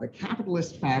 the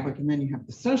capitalist fabric, and then you have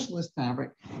the socialist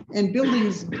fabric, and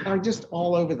buildings are just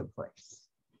all over the place.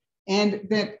 And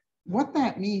that what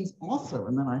that means also,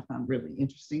 and that I found really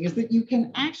interesting, is that you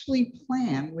can actually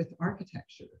plan with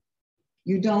architecture.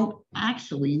 You don't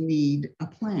actually need a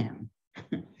plan.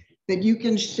 That you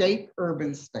can shape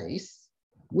urban space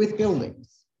with buildings.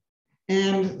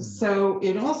 And so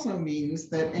it also means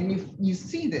that, and you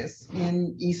see this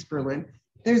in East Berlin,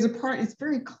 there's a part, it's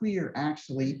very clear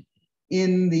actually,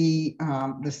 in the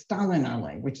Stalin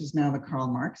Allee, which is now the Karl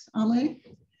Marx Allee,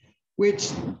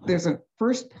 which there's a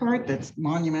first part that's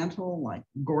monumental, like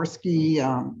Gorsky,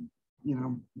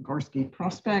 Gorsky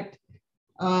Prospect.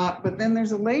 But then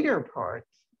there's a later part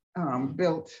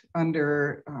built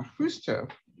under Khrushchev,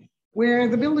 where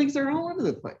the buildings are all over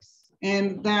the place.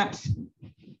 And that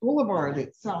boulevard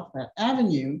itself, that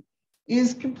avenue,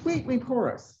 is completely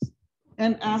porous,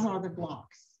 and as are the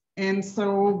blocks. And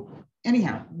so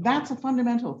anyhow, that's a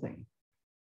fundamental thing.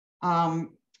 And,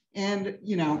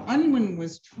 Unwin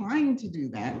was trying to do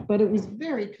that, but it was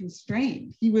very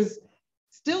constrained. He was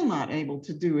still not able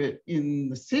to do it in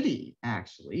the city,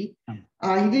 actually.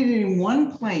 He did it in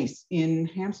one place in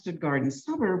Hampstead Garden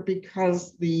suburb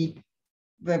because the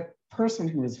person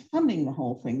who was funding the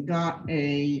whole thing got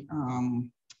a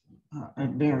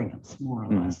variance, more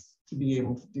or less, to be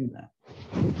able to do that.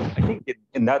 I think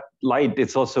in that light,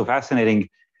 it's also fascinating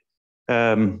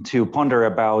to ponder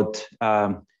about,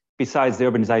 besides the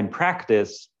urban design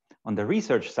practice, on the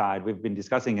research side, we've been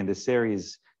discussing in this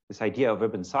series this idea of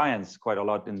urban science quite a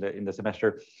lot in the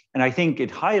semester, and I think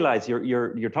it highlights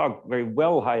your talk very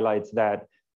well highlights that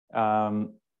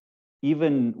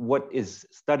even what is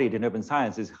studied in urban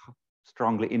science is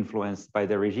strongly influenced by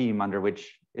the regime under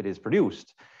which it is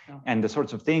produced. And the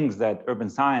sorts of things that urban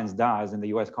science does in the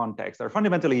US context are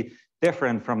fundamentally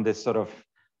different from this sort of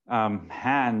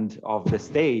hand of the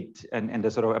state and the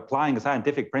sort of applying a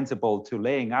scientific principle to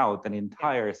laying out an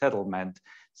entire settlement,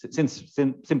 since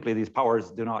simply these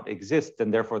powers do not exist,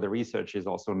 and therefore the research is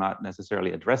also not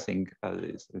necessarily addressing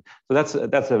this. So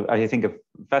that's I think a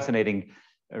fascinating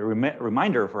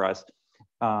reminder for us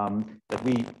that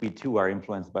we too are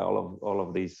influenced by all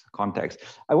of these contexts.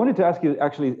 I wanted to ask you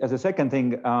actually as a second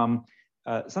thing,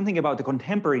 something about the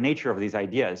contemporary nature of these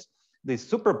ideas. The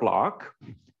superblock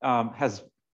has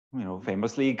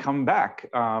famously come back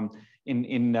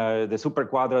in the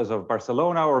superquadras of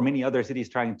Barcelona or many other cities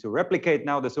trying to replicate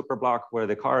now the superblock, where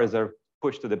the cars are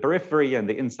pushed to the periphery and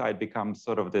the inside becomes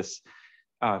sort of this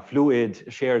fluid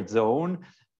shared zone.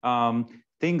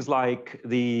 Things like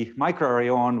the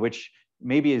microrayon, which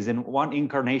maybe is in one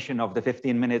incarnation of the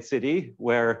 15-minute city,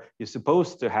 where you're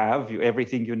supposed to have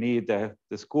everything you need, the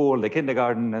school, the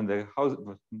kindergarten, and the house,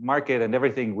 market, and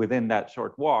everything within that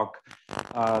short walk.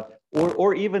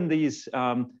 Or even these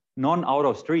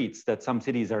non-auto streets that some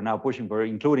cities are now pushing for,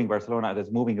 including Barcelona,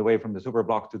 that's moving away from the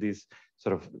superblock to these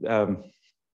sort of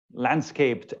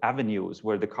landscaped avenues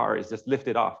where the car is just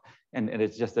lifted off. And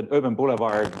it's just an urban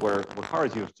boulevard where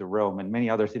cars used to roam, and many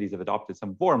other cities have adopted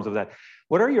some forms of that.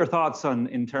 What are your thoughts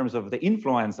in terms of the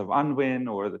influence of Unwin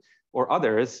or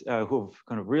others who've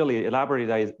kind of really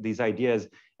elaborated these ideas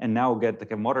and now get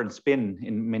like a modern spin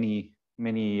in many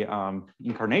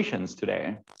incarnations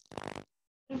today?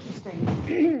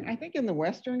 Interesting. I think in the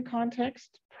Western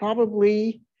context,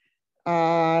 probably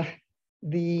the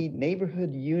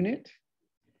neighborhood unit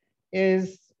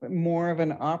is more of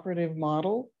an operative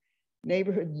model.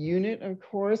 Neighborhood unit, of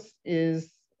course,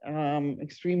 is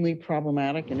extremely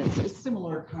problematic, and it's a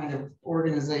similar kind of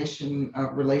organization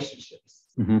of relationships.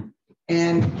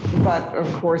 Mm-hmm. But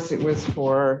of course, it was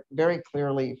very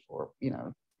clearly for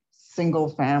single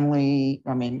family.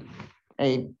 I mean,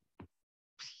 a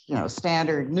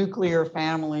standard nuclear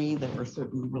family. There were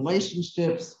certain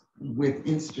relationships with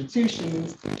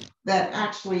institutions that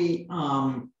actually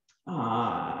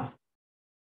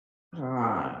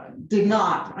did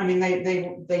not. I mean,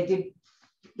 they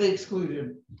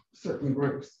excluded certain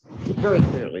groups very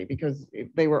clearly because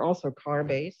they were also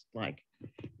car-based, like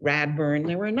Radburn.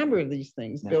 There were a number of these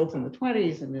things built in the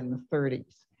 20s and in the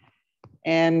 30s.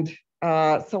 And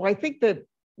so I think that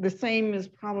the same is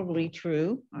probably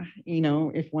true, you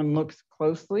know, if one looks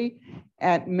closely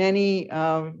at many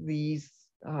of these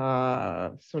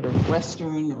sort of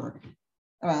Western or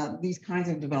these kinds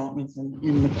of developments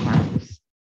in the class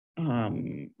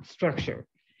structure.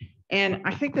 And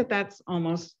I think that that's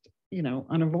almost, you know,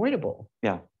 unavoidable.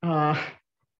 Yeah.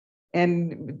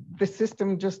 And the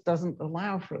system just doesn't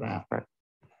allow for that. Right.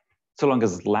 So long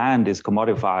as land is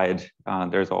commodified,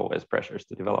 there's always pressures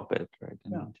to develop it, right?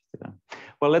 Yeah.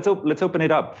 Well, let's open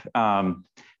it up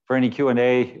for any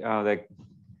Q&A that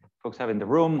folks have in the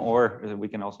room, or we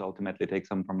can also ultimately take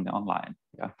some from the online.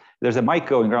 Yeah, there's a mic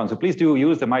going around, so please do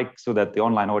use the mic so that the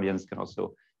online audience can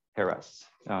also hear us.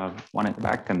 One in the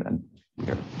back, and then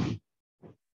here.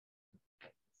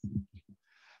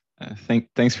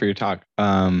 Thanks for your talk.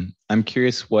 I'm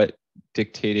curious what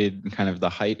dictated kind of the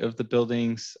height of the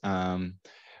buildings,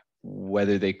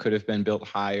 whether they could have been built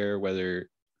higher, whether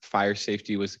fire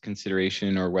safety was a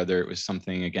consideration, or whether it was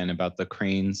something, again, about the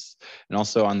cranes. And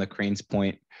also on the cranes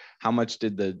point, how much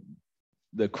did the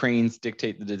cranes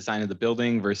dictate the design of the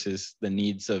building versus the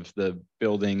needs of the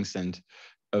buildings and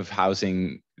of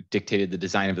housing dictated the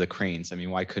design of the cranes? I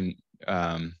mean, why couldn't,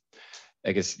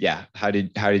 I guess, yeah, how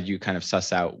did you kind of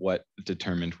suss out what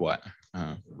determined what?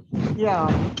 Yeah,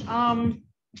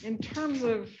 in terms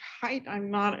of height, I'm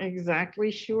not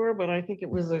exactly sure, but I think it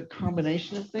was a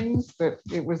combination of things, that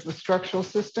it was the structural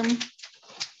system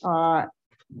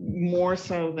more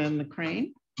so than the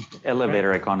crane.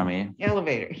 Elevator economy.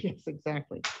 Elevator, yes,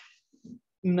 exactly.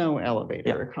 No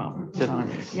elevator economy.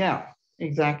 Yeah,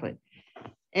 exactly.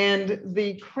 And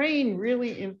the crane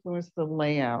really influenced the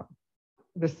layout,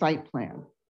 the site plan.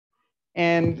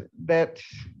 And that's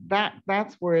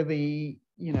where the,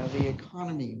 you know, the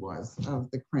economy was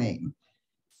of the crane,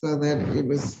 so that it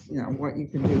was, you know, what you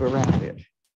can do around it.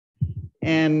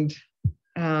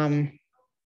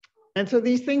 And so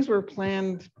these things were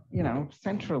planned, you know,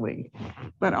 centrally.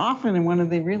 But often, and one of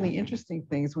the really interesting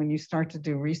things when you start to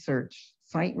do research,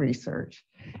 site research,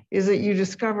 is that you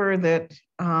discover that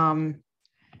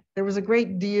there was a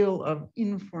great deal of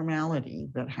informality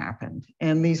that happened.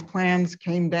 And these plans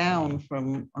came down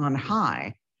from on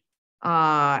high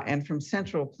and from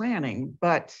central planning,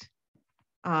 but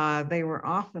they were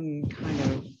often kind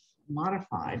of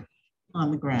modified on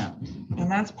the ground.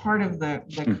 And that's part of the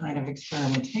kind of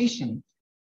experimentation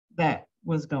that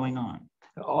was going on.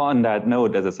 On that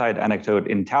note, as a side anecdote,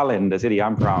 in Tallinn, the city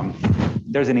I'm from,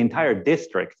 there's an entire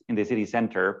district in the city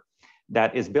center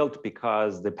that is built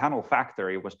because the panel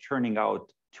factory was churning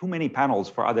out too many panels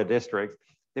for other districts.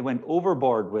 They went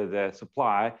overboard with the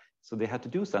supply, so they had to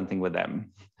do something with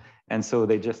them. And so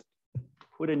they just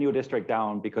put a new district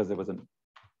down because there was an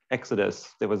exodus,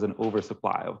 there was an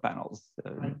oversupply of panels.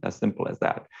 As simple as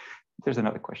that. There's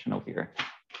another question over here.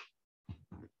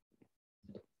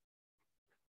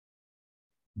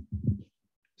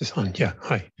 This on, yeah,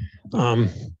 hi.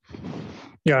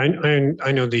 Yeah,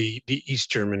 I know the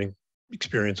East German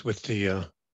experience with the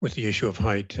issue of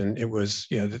height, and it was,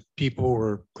 yeah, the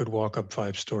people could walk up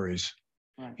 5 stories.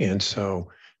 Right. And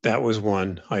so that was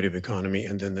one height of economy.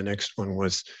 And then the next one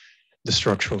was the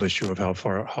structural issue of how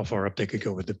far up they could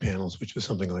go with the panels, which was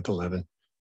something like 11.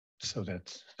 So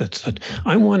that's that.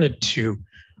 I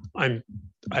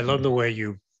love the way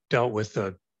you dealt with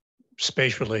the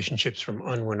space relationships from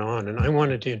Unwin on, and I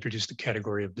wanted to introduce the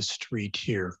category of the street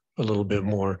here a little bit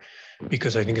more,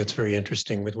 because I think it's very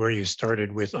interesting with where you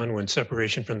started with Unwin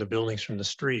separation from the buildings from the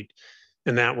street.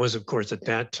 And that was, of course, at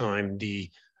that time, the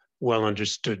well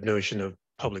understood notion of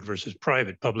public versus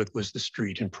private. Public was the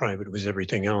street and private was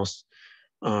everything else.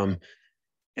 And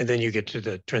then you get to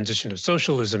the transition of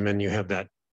socialism, and you have that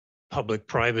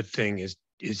public-private thing is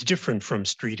different from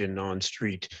street and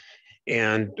non-street.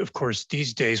 And of course,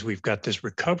 these days we've got this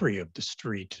recovery of the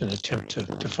street, an attempt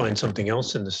to find something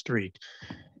else in the street.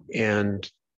 And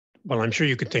well, I'm sure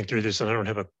you could think through this, and I don't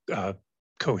have a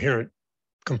coherent,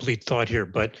 complete thought here,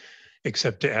 but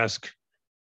except to ask,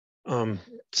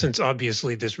 since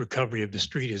obviously this recovery of the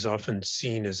street is often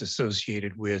seen as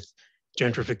associated with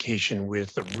gentrification,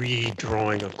 with the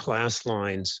redrawing of class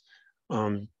lines,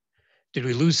 did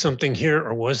we lose something here,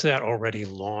 or was that already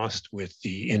lost with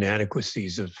the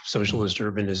inadequacies of socialist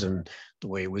urbanism, the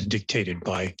way it was dictated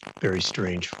by very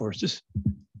strange forces?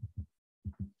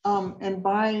 And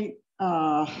by,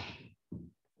 I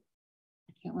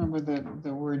can't remember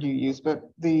the word you used, but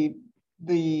the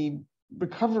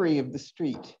recovery of the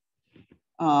street,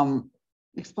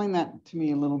 explain that to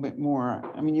me a little bit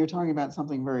more. I mean, you're talking about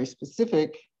something very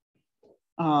specific.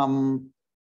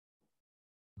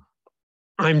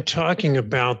 I'm talking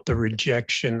about the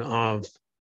rejection of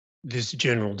this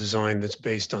general design that's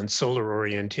based on solar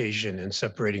orientation and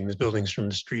separating the buildings from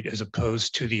the street, as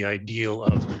opposed to the ideal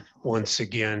of, once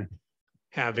again,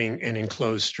 having an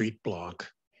enclosed street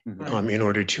block in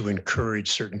order to encourage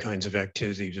certain kinds of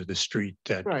activities of the street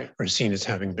that are seen as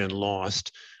having been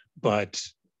lost. But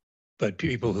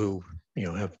people who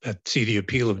have see the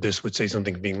appeal of this would say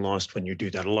something's being lost when you do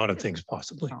that. A lot of things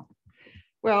possibly.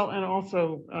 Well, and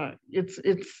also it's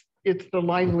the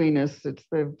liveliness, it's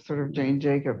the sort of Jane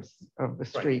Jacobs of the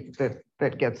street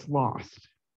that gets lost,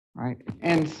 right?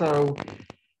 And so,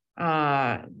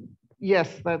 yes,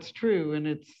 that's true, and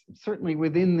it's certainly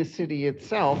within the city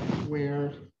itself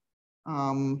where,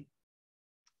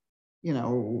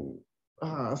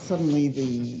 suddenly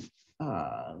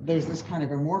there's this kind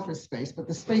of amorphous space, but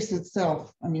the space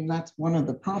itself, I mean, that's one of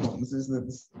the problems, is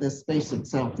that the space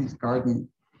itself, these garden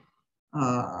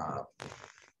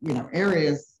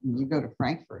areas, you go to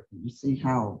Frankfurt and you see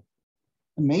how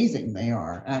amazing they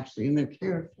are actually, and they're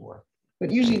cared for. But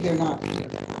usually they're not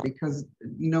cared for because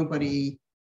nobody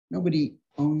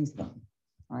owns them,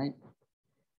 right?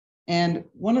 And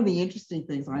one of the interesting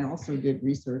things, I also did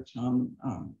research on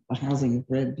the housing of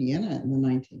Red Vienna in the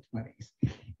 1920s,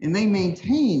 and they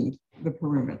maintained the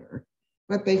perimeter,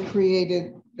 but they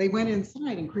went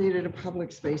inside and created a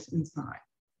public space inside.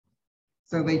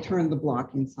 So they turned the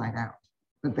block inside out,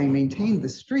 but they maintained the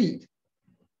street,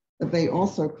 but they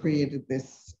also created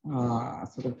this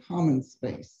sort of common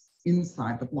space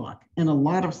inside the block. And a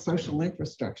lot of social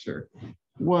infrastructure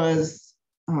was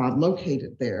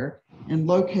located there and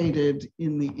located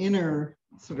in the inner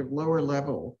sort of lower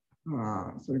level,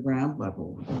 sort of ground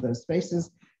level of those spaces,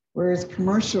 whereas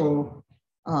commercial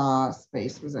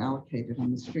space was allocated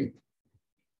on the street.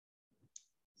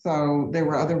 So there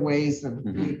were other ways of,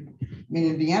 I mean,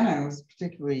 in Vienna, it was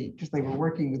particularly because they were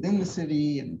working within the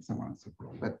city and so on and so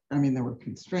forth. But I mean, there were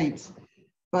constraints.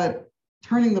 But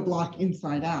turning the block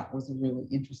inside out was a really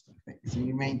interesting thing. So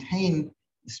you maintain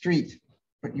the street,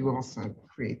 but you also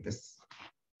create this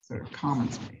sort of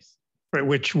common space. Right,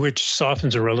 which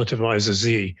softens or relativizes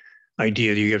the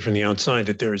idea that you get from the outside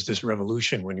that there is this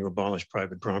revolution when you abolish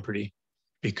private property,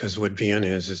 because what Vienna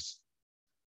is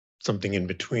something in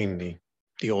between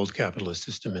the old capitalist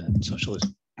system and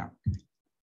socialism.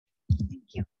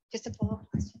 Thank you. Just a follow-up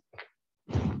question.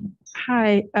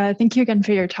 Hi, thank you again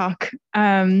for your talk.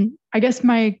 I guess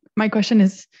my question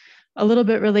is a little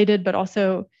bit related, but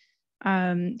also,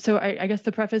 so I guess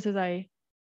the preface is I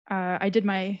did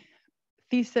my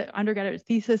undergraduate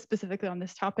thesis specifically on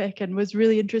this topic and was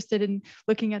really interested in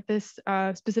looking at this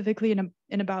specifically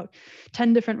in about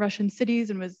 10 different Russian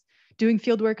cities, and was doing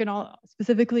field work and all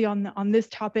specifically on this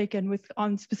topic, and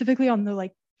specifically on the,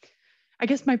 like, I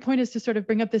guess my point is to sort of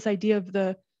bring up this idea of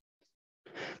the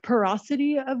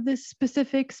porosity of this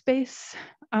specific space,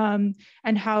 and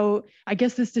how I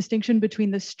guess this distinction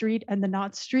between the street and the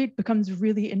not street becomes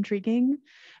really intriguing,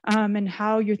 and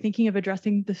how you're thinking of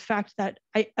addressing the fact that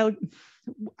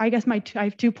I guess I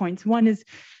have 2 points. One is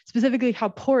specifically how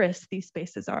porous these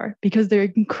spaces are, because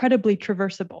they're incredibly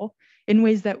traversable in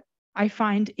ways that I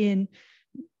find in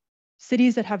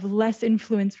cities that have less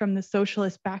influence from the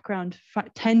socialist background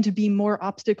tend to be more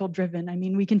obstacle driven. I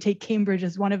mean, we can take Cambridge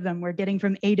as one of them, where getting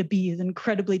from A to B is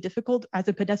incredibly difficult as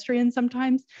a pedestrian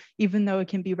sometimes, even though it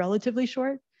can be relatively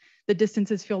short. The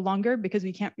distances feel longer because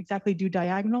we can't exactly do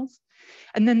diagonals.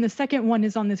 And then the second one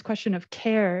is on this question of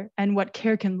care and what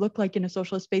care can look like in a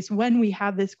socialist space when we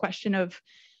have this question of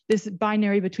this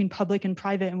binary between public and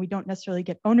private, and we don't necessarily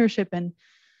get ownership. And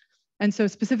so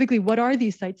specifically, what are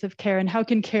these sites of care and how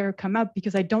can care come up?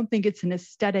 Because I don't think it's an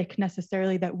aesthetic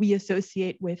necessarily that we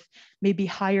associate with maybe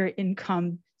higher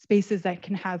income spaces that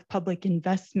can have public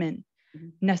investment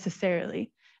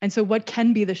necessarily. And so what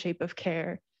can be the shape of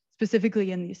care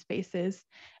specifically in these spaces?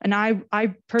 And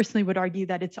I personally would argue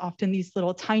that it's often these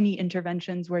little tiny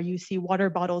interventions where you see water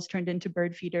bottles turned into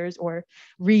bird feeders, or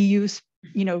reuse,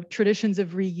 traditions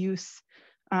of reuse,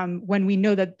 when we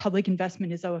know that public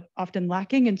investment is often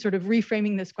lacking, and sort of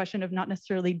reframing this question of not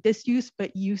necessarily disuse,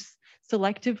 but use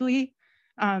selectively,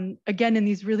 again, in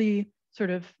these really sort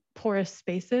of porous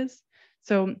spaces.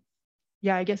 So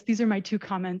yeah, I guess these are my 2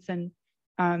 comments, and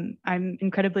I'm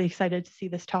incredibly excited to see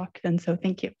this talk. And so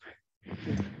thank you.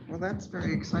 Well, that's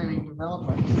very exciting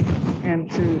development. And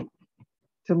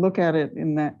to look at it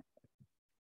in that,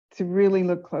 to really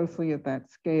look closely at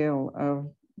that scale of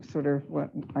sort of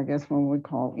what I guess one would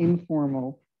call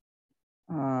informal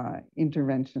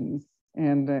interventions,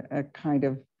 and a kind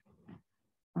of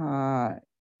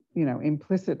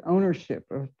implicit ownership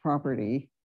of property,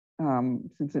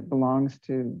 since it belongs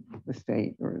to the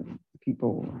state or the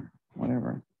people or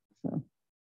whatever. So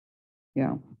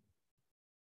yeah.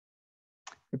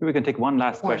 Maybe we can take one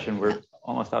last question. We're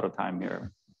almost out of time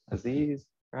here. Aziz,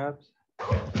 perhaps?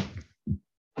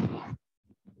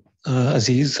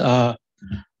 Aziz, I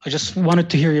just wanted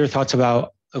to hear your thoughts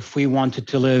about if we wanted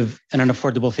to live in an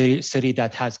affordable city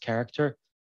that has character,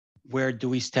 where do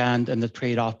we stand in the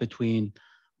trade-off between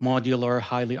modular,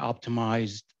 highly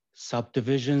optimized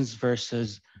subdivisions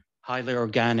versus highly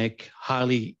organic,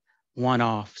 highly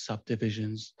one-off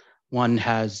subdivisions? One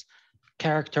has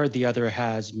character, the other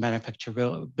has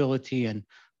manufacturability and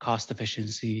cost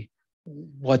efficiency.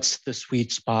 What's the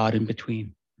sweet spot in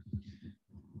between?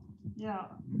 Yeah,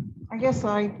 I guess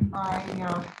I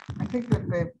think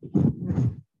that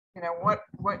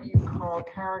what you call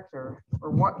character, or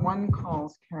what one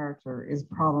calls character, is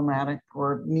problematic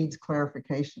or needs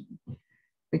clarification,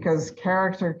 because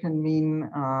character can mean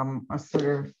a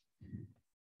sort of,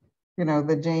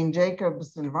 the Jane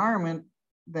Jacobs environment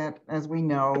that, as we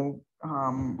know,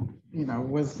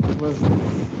 was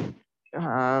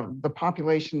the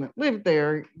population that lived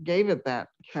there gave it that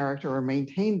character or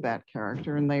maintained that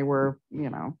character, and they were,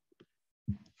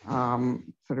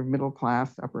 sort of middle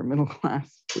class, upper middle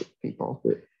class people.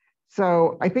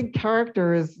 So I think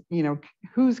character is,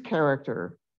 whose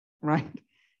character, right?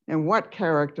 And what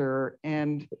character?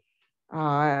 And,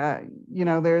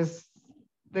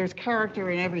 there's character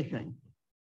in everything,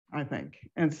 I think.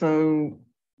 And so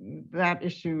that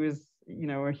issue is,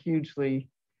 a hugely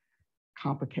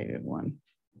complicated one.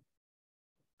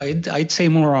 I'd say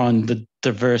more on the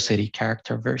diversity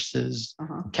character versus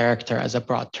character as a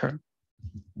broad term.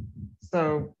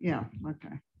 So, yeah,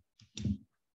 okay.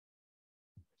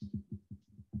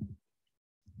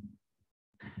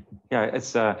 Yeah,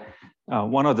 it's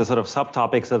one of the sort of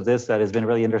subtopics of this that has been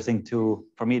really interesting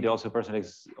for me to also personally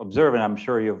observe, and I'm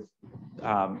sure you've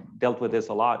dealt with this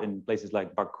a lot in places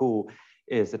like Baku,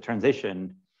 is the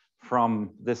transition from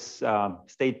this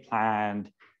state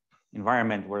planned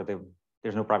environment where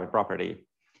there's no private property,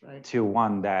 right, to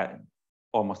one that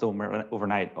almost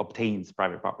overnight obtains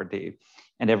private property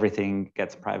and everything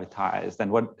gets privatized.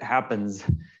 And what happens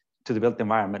to the built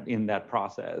environment in that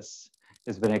process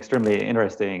has been extremely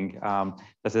interesting.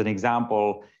 As an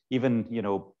example, even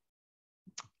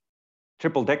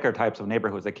triple-decker types of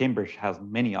neighborhoods that Cambridge has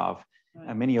many of, right,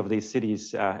 and many of these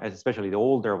cities, especially the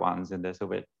older ones in the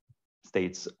Soviet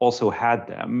states, also had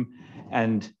them,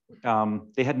 and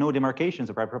they had no demarcations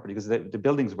of private property because the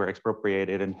buildings were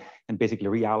expropriated and basically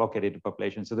reallocated to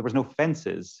population. So there was no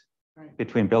fences, right,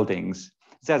 between buildings.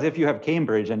 It's as if you have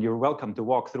Cambridge and you're welcome to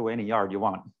walk through any yard you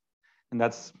want. And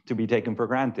that's to be taken for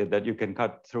granted, that you can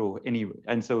cut through any.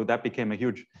 And so that became a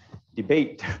huge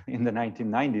debate in the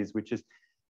 1990s, which is,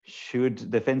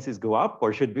 should the fences go up,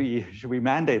 or should we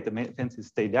mandate the fences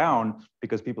stay down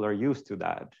because people are used to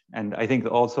that? And I think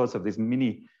all sorts of these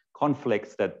mini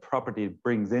conflicts that property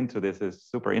brings into this is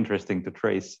super interesting to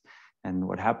trace, and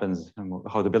what happens and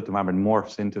how the built environment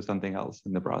morphs into something else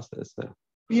in the process. So.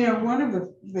 One of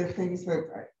the things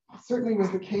that certainly was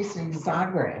the case in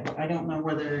Zagreb, I don't know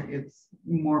whether it's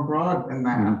more broad than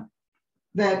that,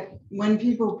 that when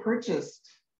people purchased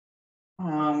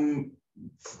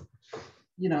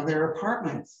their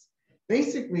apartments,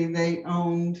 basically they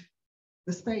owned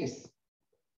the space,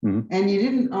 and you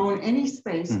didn't own any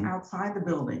space outside the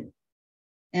building.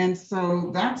 And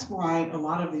so that's why a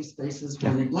lot of these spaces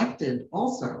were neglected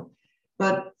also.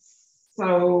 But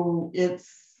so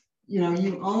it's,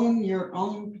 you own your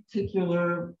own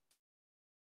particular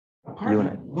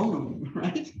apartment,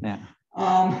 right?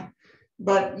 Yeah.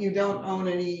 But you don't own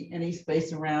any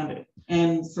space around it.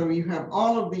 And so you have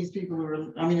all of these people who are,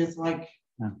 it's like,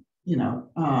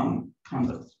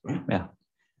 condos, right? Yeah.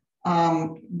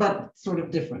 But sort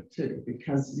of different too,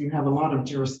 because you have a lot of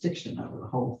jurisdiction over the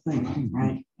whole thing,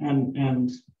 right? And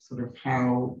sort of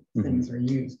how things are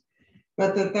used.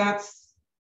 But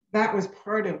that was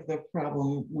part of the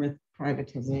problem with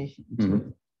privatization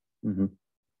too.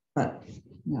 But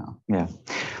yeah.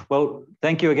 Well,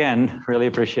 thank you again. Really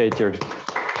appreciate your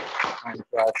time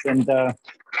to us. And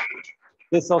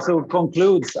this also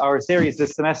concludes our series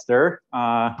this semester.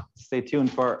 Stay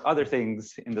tuned for other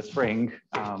things in the spring.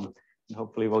 And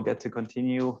hopefully we'll get to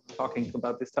continue talking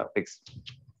about these topics.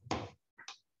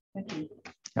 Thank you.